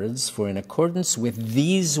words, for in accordance with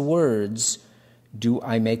these words do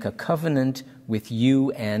I make a covenant with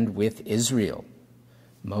you and with Israel.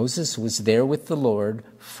 Moses was there with the Lord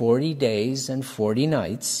 40 days and 40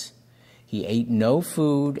 nights. He ate no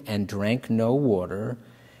food and drank no water,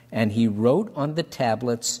 and he wrote on the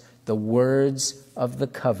tablets the words of the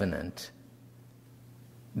covenant,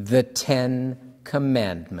 the 10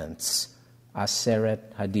 Commandments,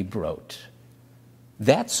 Aseret HaDibrot.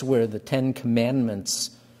 That's where the 10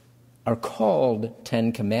 Commandments are called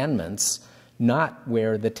 10 Commandments, not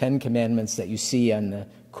where the 10 Commandments that you see on the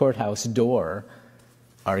courthouse door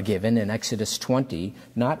are given in Exodus 20,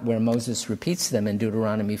 not where Moses repeats them in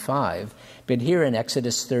Deuteronomy 5, but here in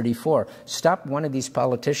Exodus 34. Stop one of these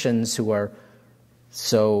politicians who are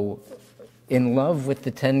so in love with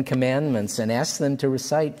the 10 Commandments and ask them to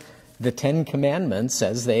recite the 10 Commandments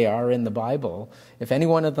as they are in the Bible. If any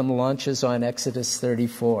one of them launches on Exodus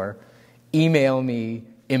 34, email me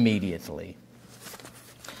immediately.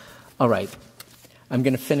 All right. I'm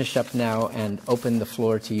going to finish up now and open the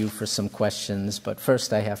floor to you for some questions, but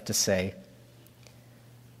first I have to say,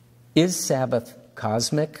 is Sabbath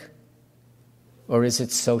cosmic or is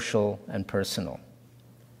it social and personal?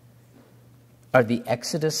 Are the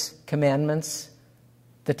Exodus commandments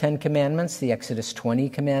the 10 commandments, the Exodus 20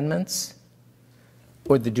 commandments,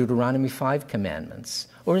 or the Deuteronomy 5 commandments?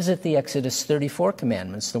 Or is it the Exodus 34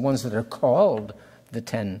 commandments, the ones that are called the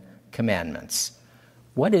 10 commandments?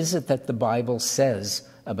 What is it that the Bible says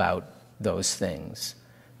about those things?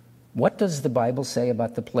 What does the Bible say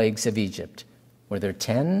about the plagues of Egypt? Were there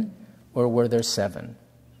 10 or were there 7?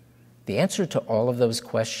 The answer to all of those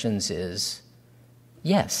questions is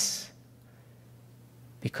yes,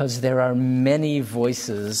 because there are many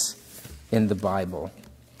voices in the Bible.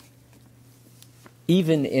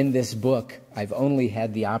 Even in this book, I've only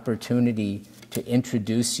had the opportunity to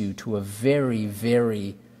introduce you to a very,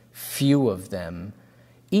 very few of them.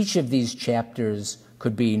 Each of these chapters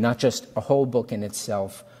could be not just a whole book in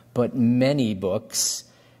itself, but many books.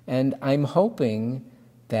 And I'm hoping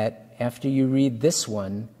that after you read this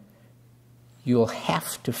one, you'll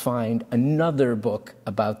have to find another book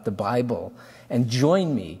about the Bible and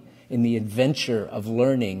join me in the adventure of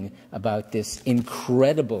learning about this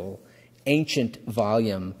incredible ancient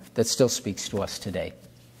volume that still speaks to us today.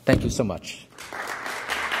 Thank you so much.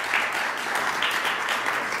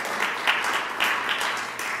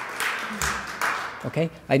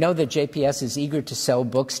 Okay, I know that JPS is eager to sell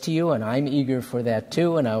books to you, and I'm eager for that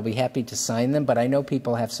too, and I'll be happy to sign them, but I know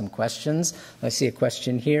people have some questions. I see a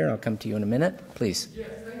question here. I'll come to you in a minute. Please.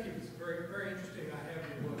 Yes, thank you. It's very, very interesting. I have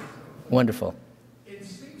your book. Wonderful. It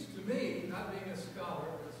seems to me, not being a scholar,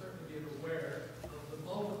 but certainly being aware of the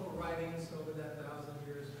multiple writings over that 1,000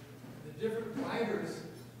 years, the different writers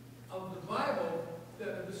of the Bible,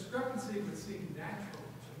 that a discrepancy would seem natural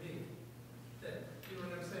to me. That, you know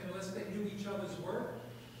what I'm saying, unless they knew each other's work.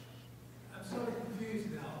 I'm sort of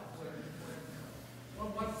confused now.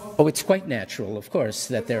 Oh, it's quite natural, of course,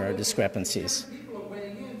 that there are discrepancies. If people are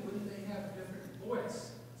weighing in, wouldn't they have a different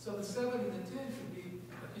voice? So the 7 and the 10 could be,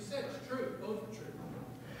 like you said, it's true. Both are true.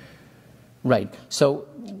 Right. So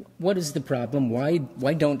what is the problem?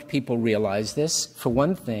 Why don't people realize this? For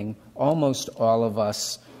one thing, almost all of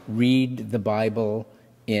us read the Bible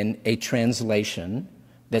in a translation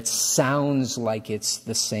that sounds like it's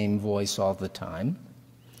the same voice all the time.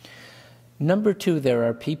 Number two, there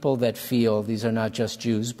are people that feel, these are not just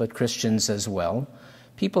Jews, but Christians as well,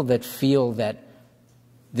 people that feel that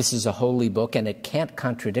this is a holy book and it can't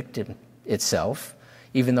contradict itself,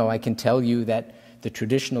 even though I can tell you that the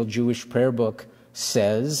traditional Jewish prayer book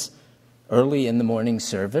says, early in the morning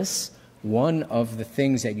service, one of the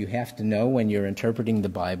things that you have to know when you're interpreting the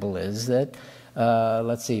Bible is that,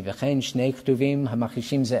 let's see, when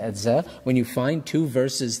you find two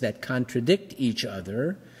verses that contradict each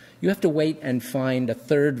other, you have to wait and find a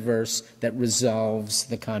third verse that resolves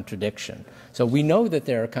the contradiction. So we know that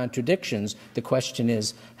there are contradictions. The question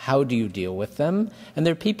is, how do you deal with them? And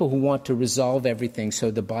there are people who want to resolve everything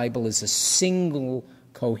so the Bible is a single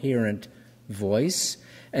coherent voice,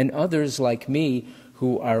 and others like me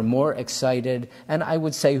who are more excited, and I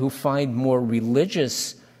would say who find more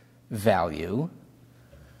religious value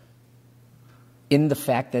in the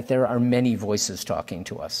fact that there are many voices talking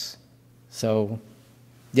to us. So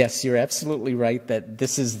yes, you're absolutely right that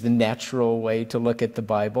this is the natural way to look at the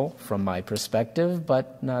Bible from my perspective,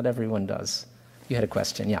 but not everyone does. You had a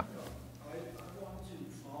question, yeah. I want to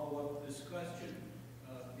follow up this question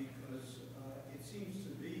because it seems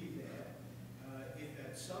to me that if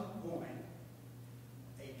at some point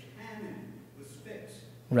a canon was fixed,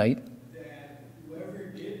 Right. that whoever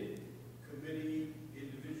did it, committee,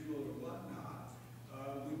 individual, or whatnot,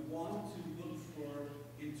 would want to look for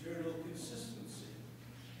internal consistency.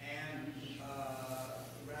 And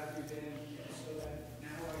rather than, so that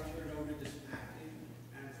now I turn over this packet,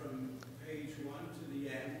 and from page 1 to the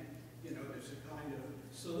end, you know, there's a kind of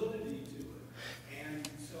solidity to it. And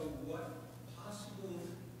so what possible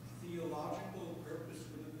theological purpose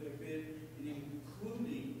would have there been in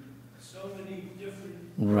including so many different...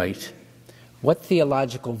 Right. What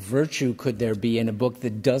theological virtue could there be in a book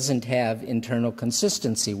that doesn't have internal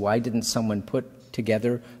consistency? Why didn't someone put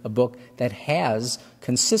together a book that has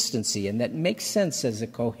consistency and that makes sense as a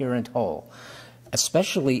coherent whole?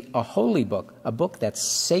 Especially a holy book, a book that's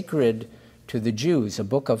sacred to the Jews, a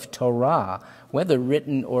book of Torah, whether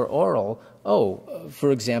written or oral. Oh,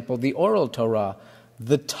 for example, the oral Torah,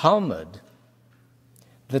 the Talmud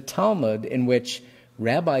in which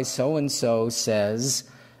Rabbi so-and-so says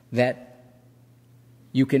that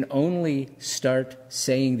you can only start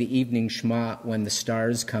saying the evening Shema when the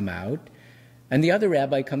stars come out. And the other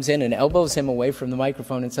rabbi comes in and elbows him away from the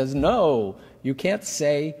microphone and says, no, you can't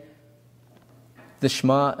say the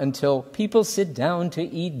Shema until people sit down to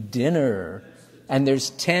eat dinner. And there's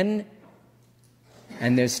 10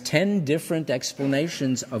 different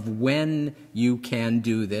explanations of when you can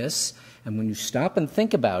do this. And when you stop and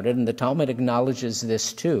think about it, and the Talmud acknowledges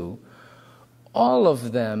this too, all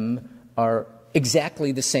of them are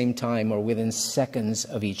exactly the same time or within seconds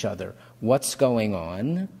of each other. What's going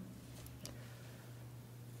on?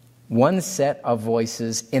 One set of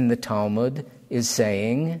voices in the Talmud is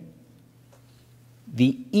saying,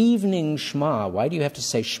 the evening Shema. Why do you have to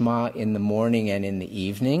say Shema in the morning and in the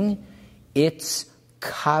evening? It's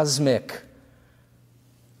cosmic.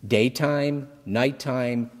 Daytime,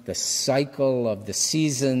 nighttime, the cycle of the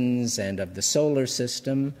seasons and of the solar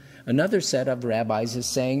system. Another set of rabbis is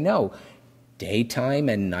saying, no, daytime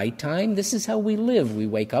and nighttime, this is how we live. We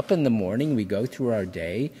wake up in the morning, we go through our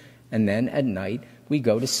day, and then at night we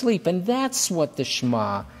go to sleep. And that's what the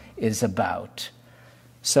Shema is about.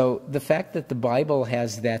 So the fact that the Bible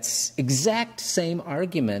has that exact same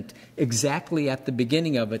argument exactly at the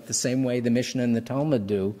beginning of it, the same way the Mishnah and the Talmud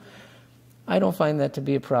do, I don't find that to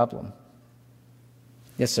be a problem.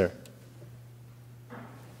 Yes, sir.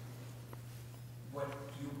 What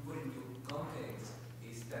you put into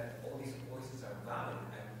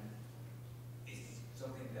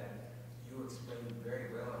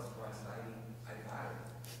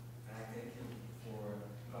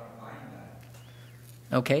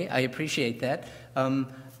Okay, I appreciate that.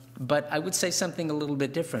 But I would say something a little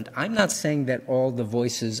bit different. I'm not saying that all the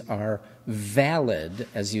voices are valid,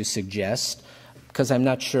 as you suggest, because I'm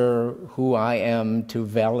not sure who I am to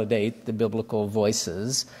validate the biblical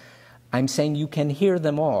voices. I'm saying you can hear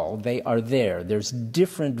them all. They are there. There's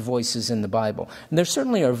different voices in the Bible. And there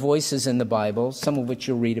certainly are voices in the Bible, some of which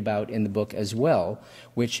you'll read about in the book as well,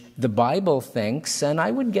 which the Bible thinks, and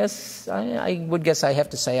I would guess I have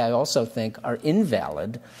to say I also think are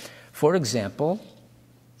invalid. For example,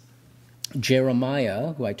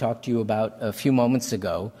 Jeremiah, who I talked to you about a few moments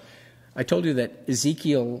ago, I told you that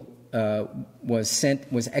Ezekiel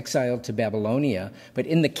was exiled to Babylonia, but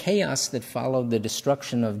in the chaos that followed the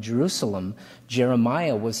destruction of Jerusalem,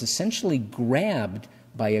 Jeremiah was essentially grabbed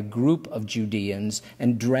by a group of Judeans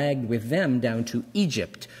and dragged with them down to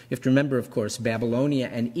Egypt. You have to remember, of course, Babylonia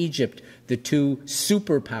and Egypt, the two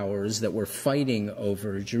superpowers that were fighting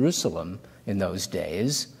over Jerusalem in those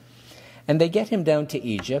days. And they get him down to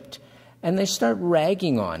Egypt, and they start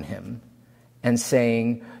ragging on him and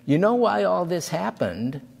saying, you know why all this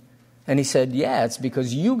happened? And he said, yeah, it's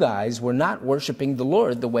because you guys were not worshiping the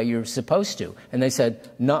Lord the way you're supposed to. And they said,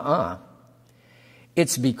 nuh-uh.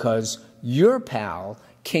 It's because your pal,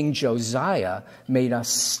 King Josiah, made us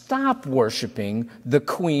stop worshiping the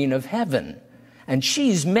Queen of Heaven. And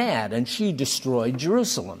she's mad, and she destroyed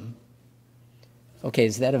Jerusalem. Okay,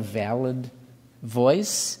 is that a valid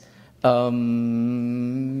voice?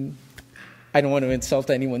 I don't want to insult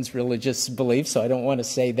anyone's religious beliefs, so I don't want to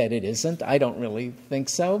say that it isn't. I don't really think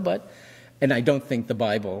so, and I don't think the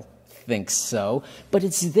Bible thinks so. But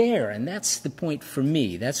it's there, and that's the point for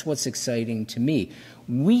me. That's what's exciting to me.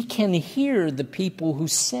 We can hear the people who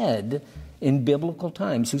said in biblical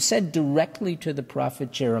times, who said directly to the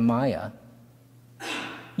prophet Jeremiah,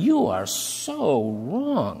 you are so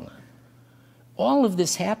wrong. All of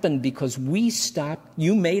this happened because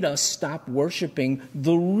you made us stop worshiping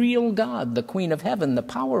the real God, the Queen of Heaven, the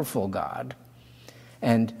powerful God.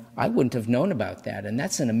 And I wouldn't have known about that. And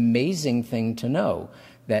that's an amazing thing to know,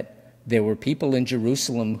 that there were people in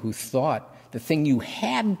Jerusalem who thought the thing you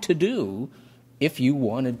had to do if you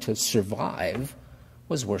wanted to survive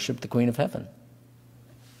was worship the Queen of Heaven.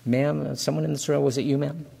 Ma'am, someone in this row, was it you,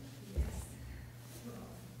 ma'am?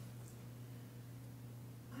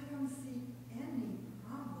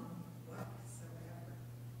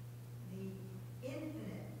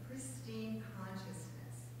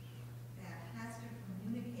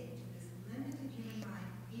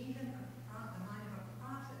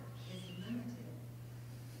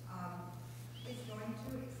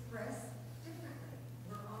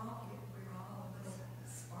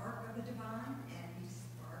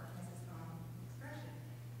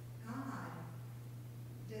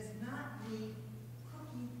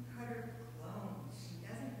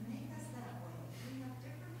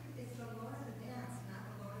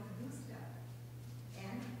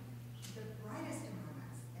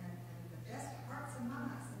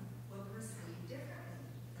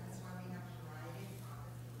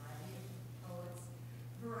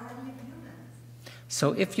 So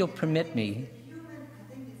if you'll permit me, I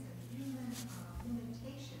think it's a human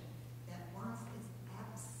limitation that wants its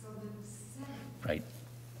absolute setting.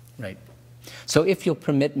 Right. So if you'll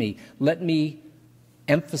permit me, let me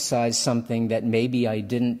emphasize something that maybe I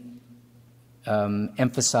didn't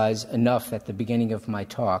emphasize enough at the beginning of my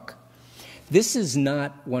talk. This is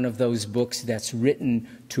not one of those books that's written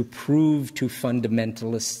to prove to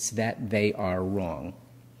fundamentalists that they are wrong.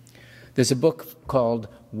 There's a book called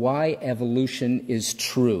Why Evolution is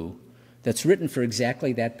True that's written for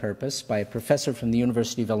exactly that purpose by a professor from the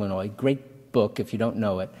University of Illinois. Great book if you don't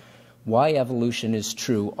know it. Why Evolution is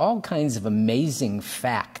True. All kinds of amazing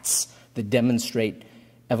facts that demonstrate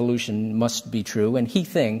evolution must be true. And he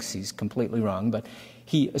thinks, he's completely wrong, but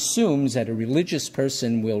he assumes that a religious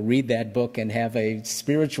person will read that book and have a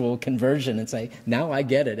spiritual conversion and say, now I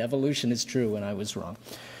get it, evolution is true and I was wrong.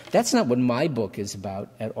 That's not what my book is about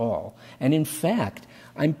at all. And in fact,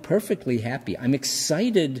 I'm perfectly happy. I'm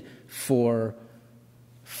excited for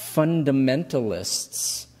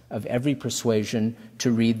fundamentalists of every persuasion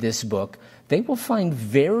to read this book. They will find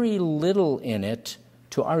very little in it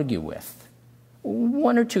to argue with.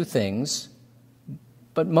 One or two things,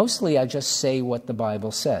 but mostly I just say what the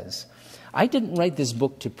Bible says. I didn't write this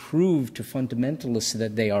book to prove to fundamentalists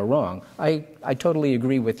that they are wrong. I totally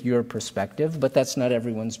agree with your perspective, but that's not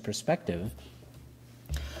everyone's perspective.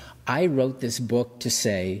 I wrote this book to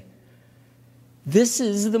say, this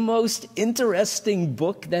is the most interesting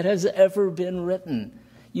book that has ever been written.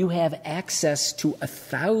 You have access to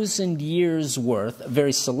 1,000 years worth,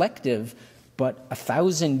 very selective, but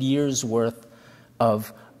 1,000 years worth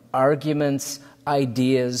of arguments,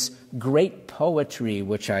 ideas, great poetry,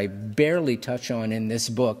 which I barely touch on in this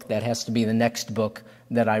book. That has to be the next book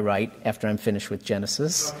that I write after I'm finished with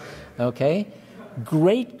Genesis. Okay?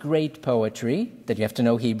 Great, great poetry that you have to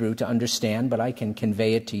know Hebrew to understand, but I can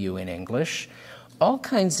convey it to you in English. All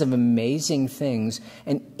kinds of amazing things,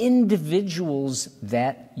 and individuals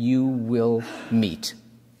that you will meet.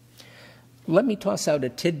 Let me toss out a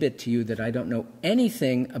tidbit to you that I don't know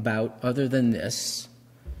anything about other than this.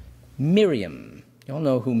 Miriam. You all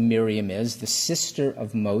know who Miriam is, the sister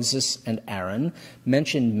of Moses and Aaron,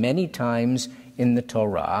 mentioned many times in the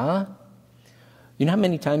Torah. You know how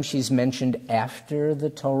many times she's mentioned after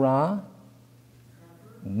the Torah?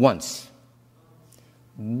 Once.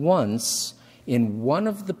 Once in one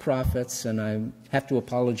of the prophets, and I have to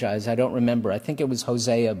apologize, I don't remember. I think it was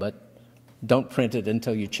Hosea, but don't print it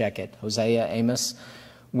until you check it. Hosea, Amos,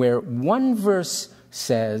 where one verse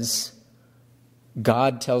says,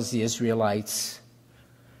 God tells the Israelites,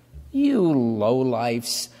 you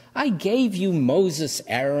lowlifes, I gave you Moses,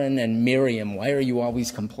 Aaron, and Miriam. Why are you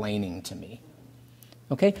always complaining to me?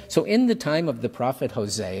 Okay, so in the time of the prophet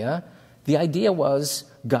Hosea, the idea was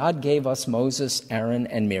God gave us Moses, Aaron,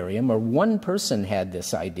 and Miriam, or one person had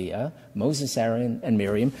this idea, Moses, Aaron, and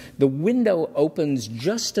Miriam. The window opens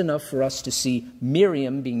just enough for us to see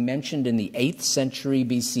Miriam being mentioned in the 8th century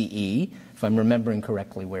BCE, if I'm remembering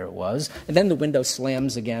correctly where it was, and then the window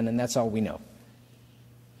slams again, and that's all we know.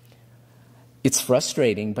 It's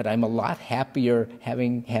frustrating, but I'm a lot happier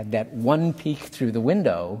having had that one peek through the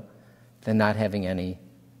window than not having any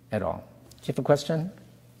at all. Do you have a question?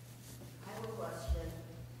 I have a question.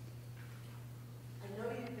 I know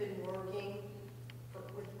you've been working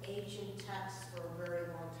with ancient texts for a very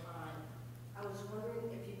long time. I was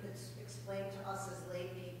wondering if you could explain to us as lay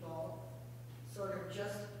people, sort of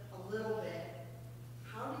just a little bit,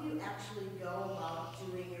 how do you actually go about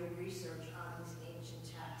doing your research on these ancient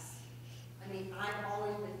texts? I mean, I've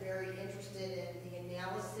always been very interested in the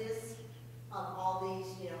analysis of all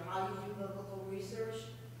these, how you do biblical research,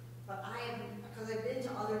 but because I've been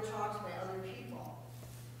to other talks by other people,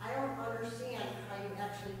 I don't understand how you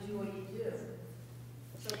actually do what you do.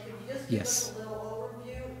 So could you just give us a little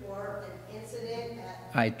overview or an incident?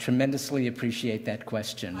 I tremendously appreciate that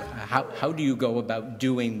question. How do you go about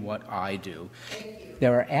doing what I do? Thank you.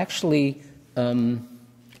 There are actually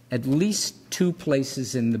at least 2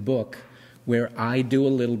 places in the book where I do a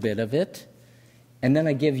little bit of it, and then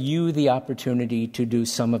I give you the opportunity to do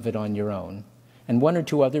some of it on your own. And 1 or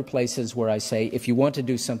 2 other places where I say, if you want to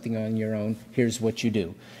do something on your own, here's what you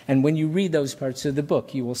do. And when you read those parts of the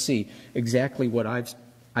book, you will see exactly what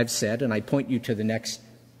I've said, and I point you to the next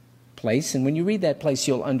place. And when you read that place,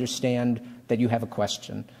 you'll understand that you have a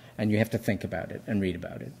question, and you have to think about it and read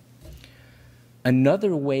about it.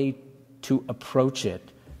 Another way to approach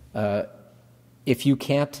it, if you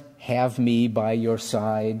can't have me by your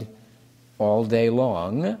side all day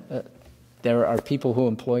long, there are people who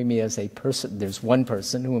employ me as a person. There's one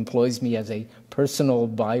person who employs me as a personal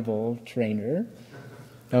Bible trainer,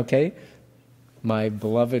 okay? My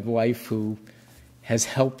beloved wife who has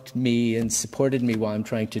helped me and supported me while I'm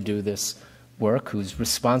trying to do this work, who's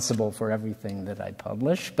responsible for everything that I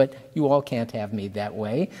publish, but you all can't have me that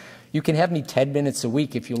way. You can have me 10 minutes a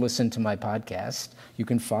week if you listen to my podcast. You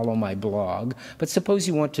can follow my blog. But suppose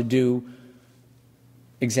you want to do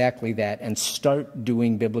exactly that and start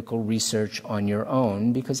doing biblical research on your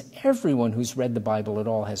own, because everyone who's read the Bible at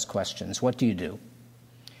all has questions. What do you do?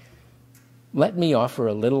 Let me offer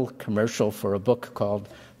a little commercial for a book called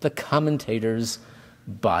The Commentator's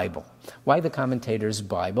Bible. Why The Commentator's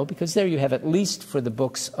Bible? Because there you have, at least for the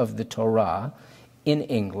books of the Torah in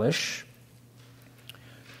English,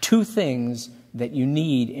 2 things that you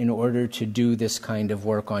need in order to do this kind of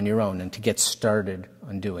work on your own and to get started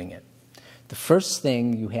on doing it. The first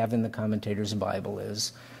thing you have in the Commentator's Bible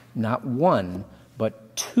is not 1,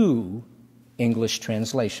 but 2 English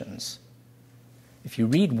translations. If you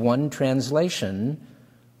read 1 translation,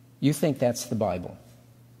 you think that's the Bible.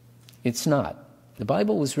 It's not. The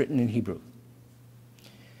Bible was written in Hebrew.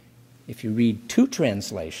 If you read 2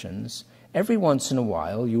 translations, every once in a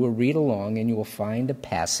while you will read along and you will find a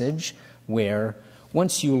passage where,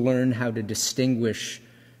 once you learn how to distinguish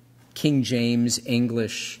King James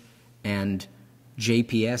English and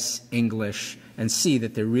JPS English and see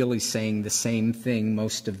that they're really saying the same thing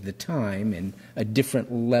most of the time in a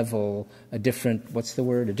different level, a different,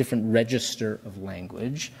 a different register of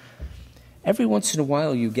language. Every once in a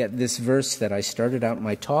while you get this verse that I started out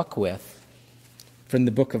my talk with from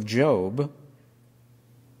the book of Job.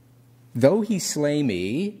 Though he slay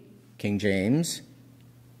me, King James,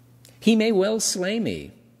 he may well slay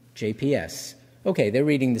me, JPS. okay, they're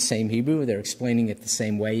reading the same Hebrew, they're explaining it the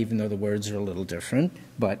same way, even though the words are a little different,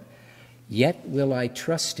 but yet will I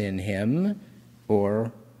trust in him,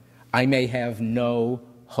 or I may have no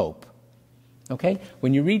hope. Okay?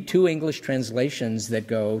 When you read two English translations that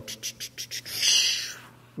go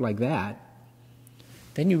like that,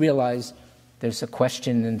 then you realize there's a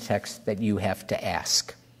question in the text that you have to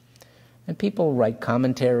ask. And people write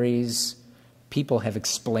commentaries. People have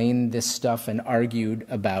explained this stuff and argued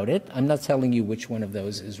about it. I'm not telling you which one of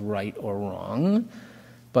those is right or wrong,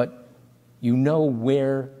 but you know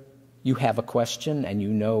where you have a question and you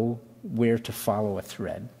know where to follow a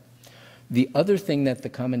thread. The other thing that the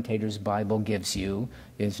commentator's Bible gives you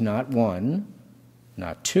is not one,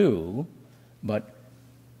 not two,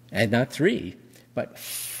 and not three, but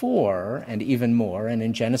four and even more. And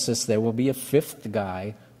in Genesis, there will be a fifth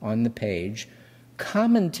guy on the page,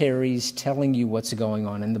 commentaries telling you what's going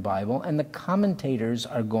on in the Bible, and the commentators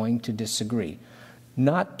are going to disagree.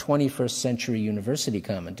 Not 21st century university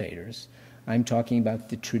commentators. I'm talking about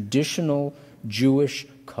the traditional Jewish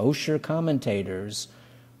kosher commentators.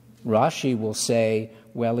 Rashi will say,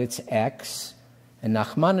 well, it's X, and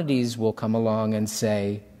Nachmanides will come along and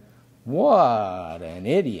say, what an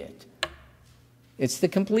idiot. It's the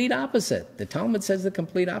complete opposite. The Talmud says the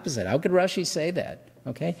complete opposite. How could Rashi say that?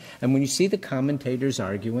 Okay? And when you see the commentators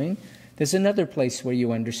arguing, there's another place where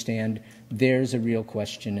you understand there's a real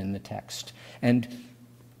question in the text. And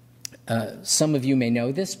some of you may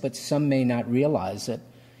know this, but some may not realize it.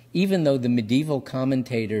 Even though the medieval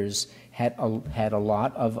commentators had a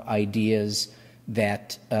lot of ideas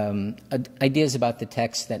that ideas about the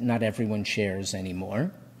text that not everyone shares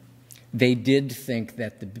anymore, they did think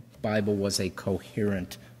that the Bible was a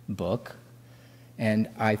coherent book, and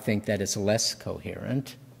I think that it's less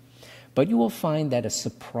coherent. But you will find that a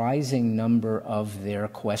surprising number of their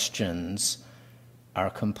questions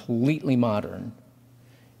are completely modern,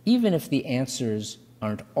 even if the answers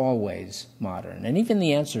aren't always modern, and even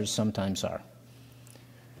the answers sometimes are.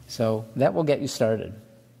 So that will get you started.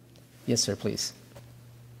 Yes, sir, please.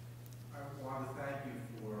 I want to thank you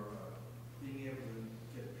for being able to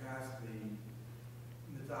get past the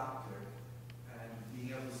mythoptic and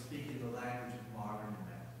being able to speak in the language of modern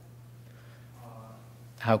men.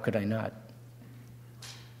 How could I not?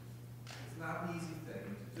 It's not an easy thing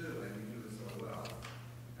to do, and you do it so well.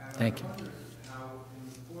 And Thank you. I wondered how, in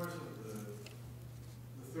the course of the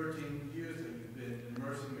 13 years that you've been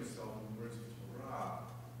immersing yourself in the words of Torah,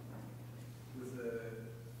 with the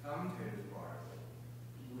commentator's Bible,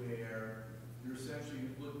 where you're essentially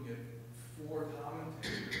looking at four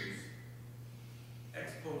commentators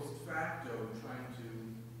ex post facto, trying to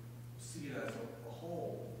see it as a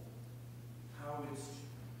whole,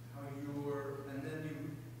 and then you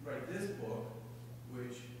write this book,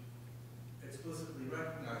 which explicitly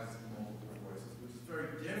recognizes the multiple voices, which is very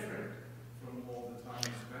different from all the time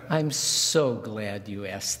you spent. I'm so glad you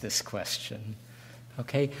asked this question.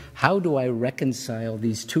 Okay, how do I reconcile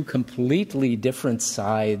these two completely different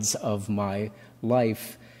sides of my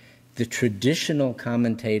life? The traditional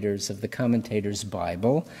commentators of the commentator's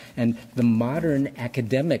Bible and the modern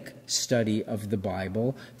academic study of the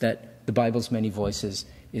Bible that the Bible's many voices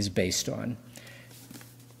is based on.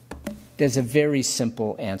 There's a very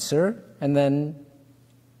simple answer, and then,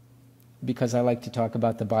 because I like to talk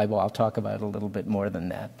about the Bible, I'll talk about it a little bit more than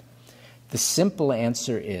that. The simple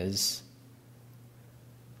answer is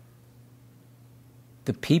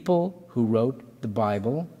the people who wrote the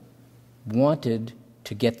Bible wanted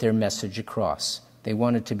to get their message across. They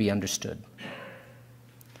wanted to be understood.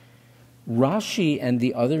 Rashi and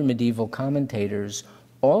the other medieval commentators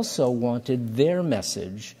also wanted their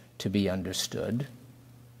message to be understood.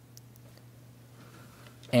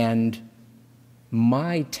 And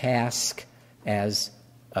my task as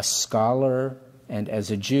a scholar and as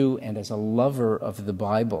a Jew and as a lover of the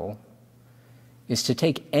Bible is to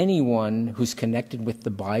take anyone who's connected with the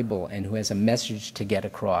Bible and who has a message to get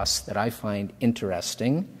across that I find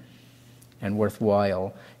interesting and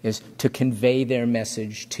worthwhile, is to convey their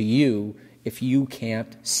message to you if you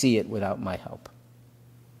can't see it without my help.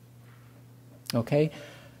 Okay?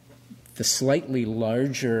 The slightly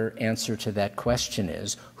larger answer to that question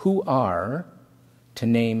is, who are, to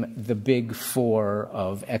name the big four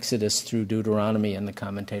of Exodus through Deuteronomy in the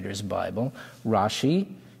commentator's Bible, Rashi,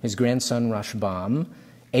 his grandson Rashbam,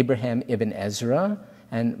 Abraham ibn Ezra,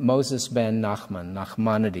 and Moses ben Nachman,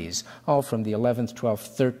 Nachmanides, all from the 11th,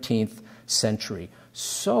 12th, 13th century.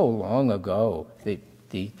 So long ago,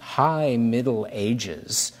 the high Middle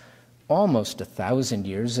Ages, almost 1,000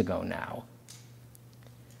 years ago now.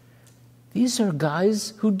 These are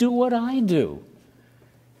guys who do what I do.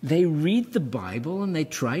 They read the Bible and they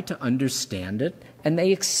try to understand it, and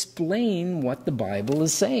they explain what the Bible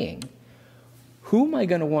is saying. Who am I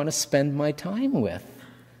going to want to spend my time with?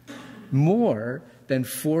 More than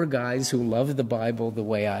 4 guys who love the Bible the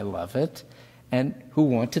way I love it and who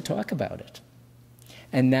want to talk about it.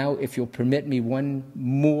 And now, if you'll permit me one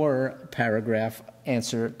more paragraph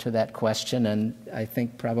answer to that question, and I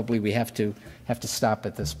think probably we have to stop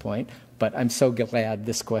at this point, but I'm so glad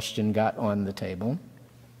this question got on the table.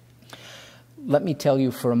 Let me tell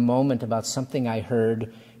you for a moment about something I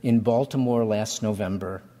heard in Baltimore last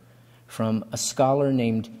November from a scholar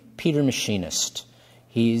named Peter Machinist.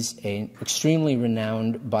 He's an extremely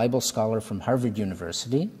renowned Bible scholar from Harvard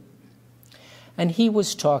University, and he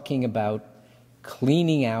was talking about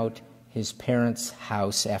cleaning out his parents'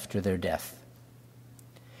 house after their death.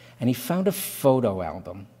 And he found a photo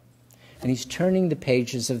album, and he's turning the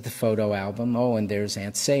pages of the photo album. Oh, and there's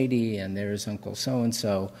Aunt Sadie, and there's Uncle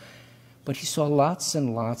so-and-so. But he saw lots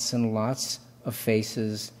and lots and lots of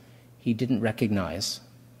faces he didn't recognize.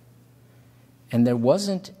 And there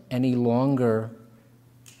wasn't any longer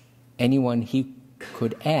anyone he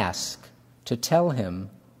could ask to tell him,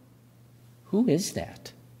 who is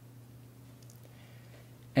that?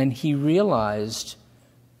 And he realized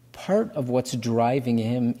part of what's driving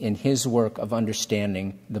him in his work of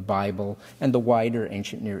understanding the Bible and the wider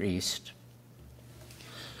ancient Near East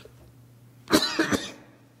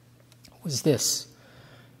was this.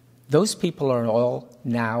 Those people are all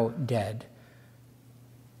now dead.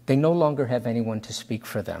 They no longer have anyone to speak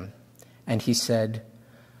for them. And he said,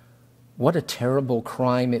 what a terrible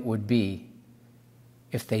crime it would be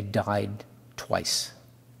if they died twice.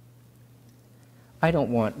 I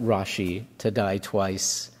don't want Rashi to die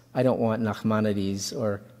twice. I don't want Nachmanides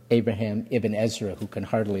or Abraham ibn Ezra, who can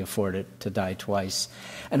hardly afford it, to die twice.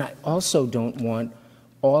 And I also don't want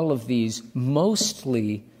all of these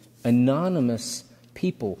mostly anonymous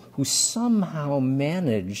people who somehow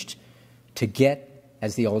managed to get,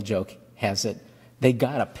 as the old joke has it, they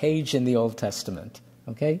got a page in the Old Testament,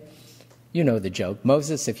 okay? You know the joke.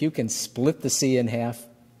 Moses, if you can split the sea in half,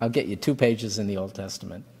 I'll get you 2 pages in the Old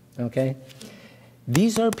Testament, okay?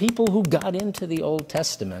 These are people who got into the Old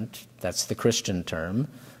Testament. That's the Christian term.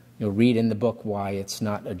 You'll read in the book why it's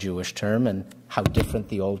not a Jewish term and how different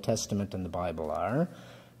the Old Testament and the Bible are.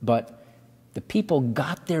 But the people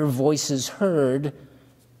got their voices heard,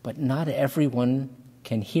 but not everyone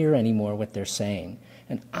can hear anymore what they're saying.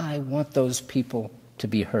 And I want those people to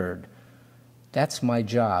be heard. That's my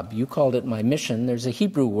job. You called it my mission. There's a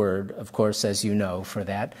Hebrew word, of course, as you know, for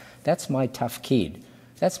that. That's my tafkid.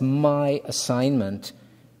 That's my assignment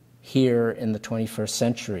here in the 21st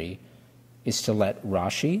century, is to let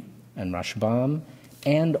Rashi and Rashbam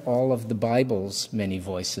and all of the Bible's many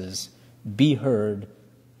voices be heard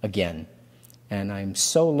again. And I'm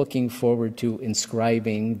so looking forward to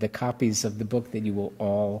inscribing the copies of the book that you will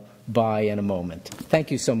all buy in a moment. Thank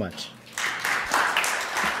you so much.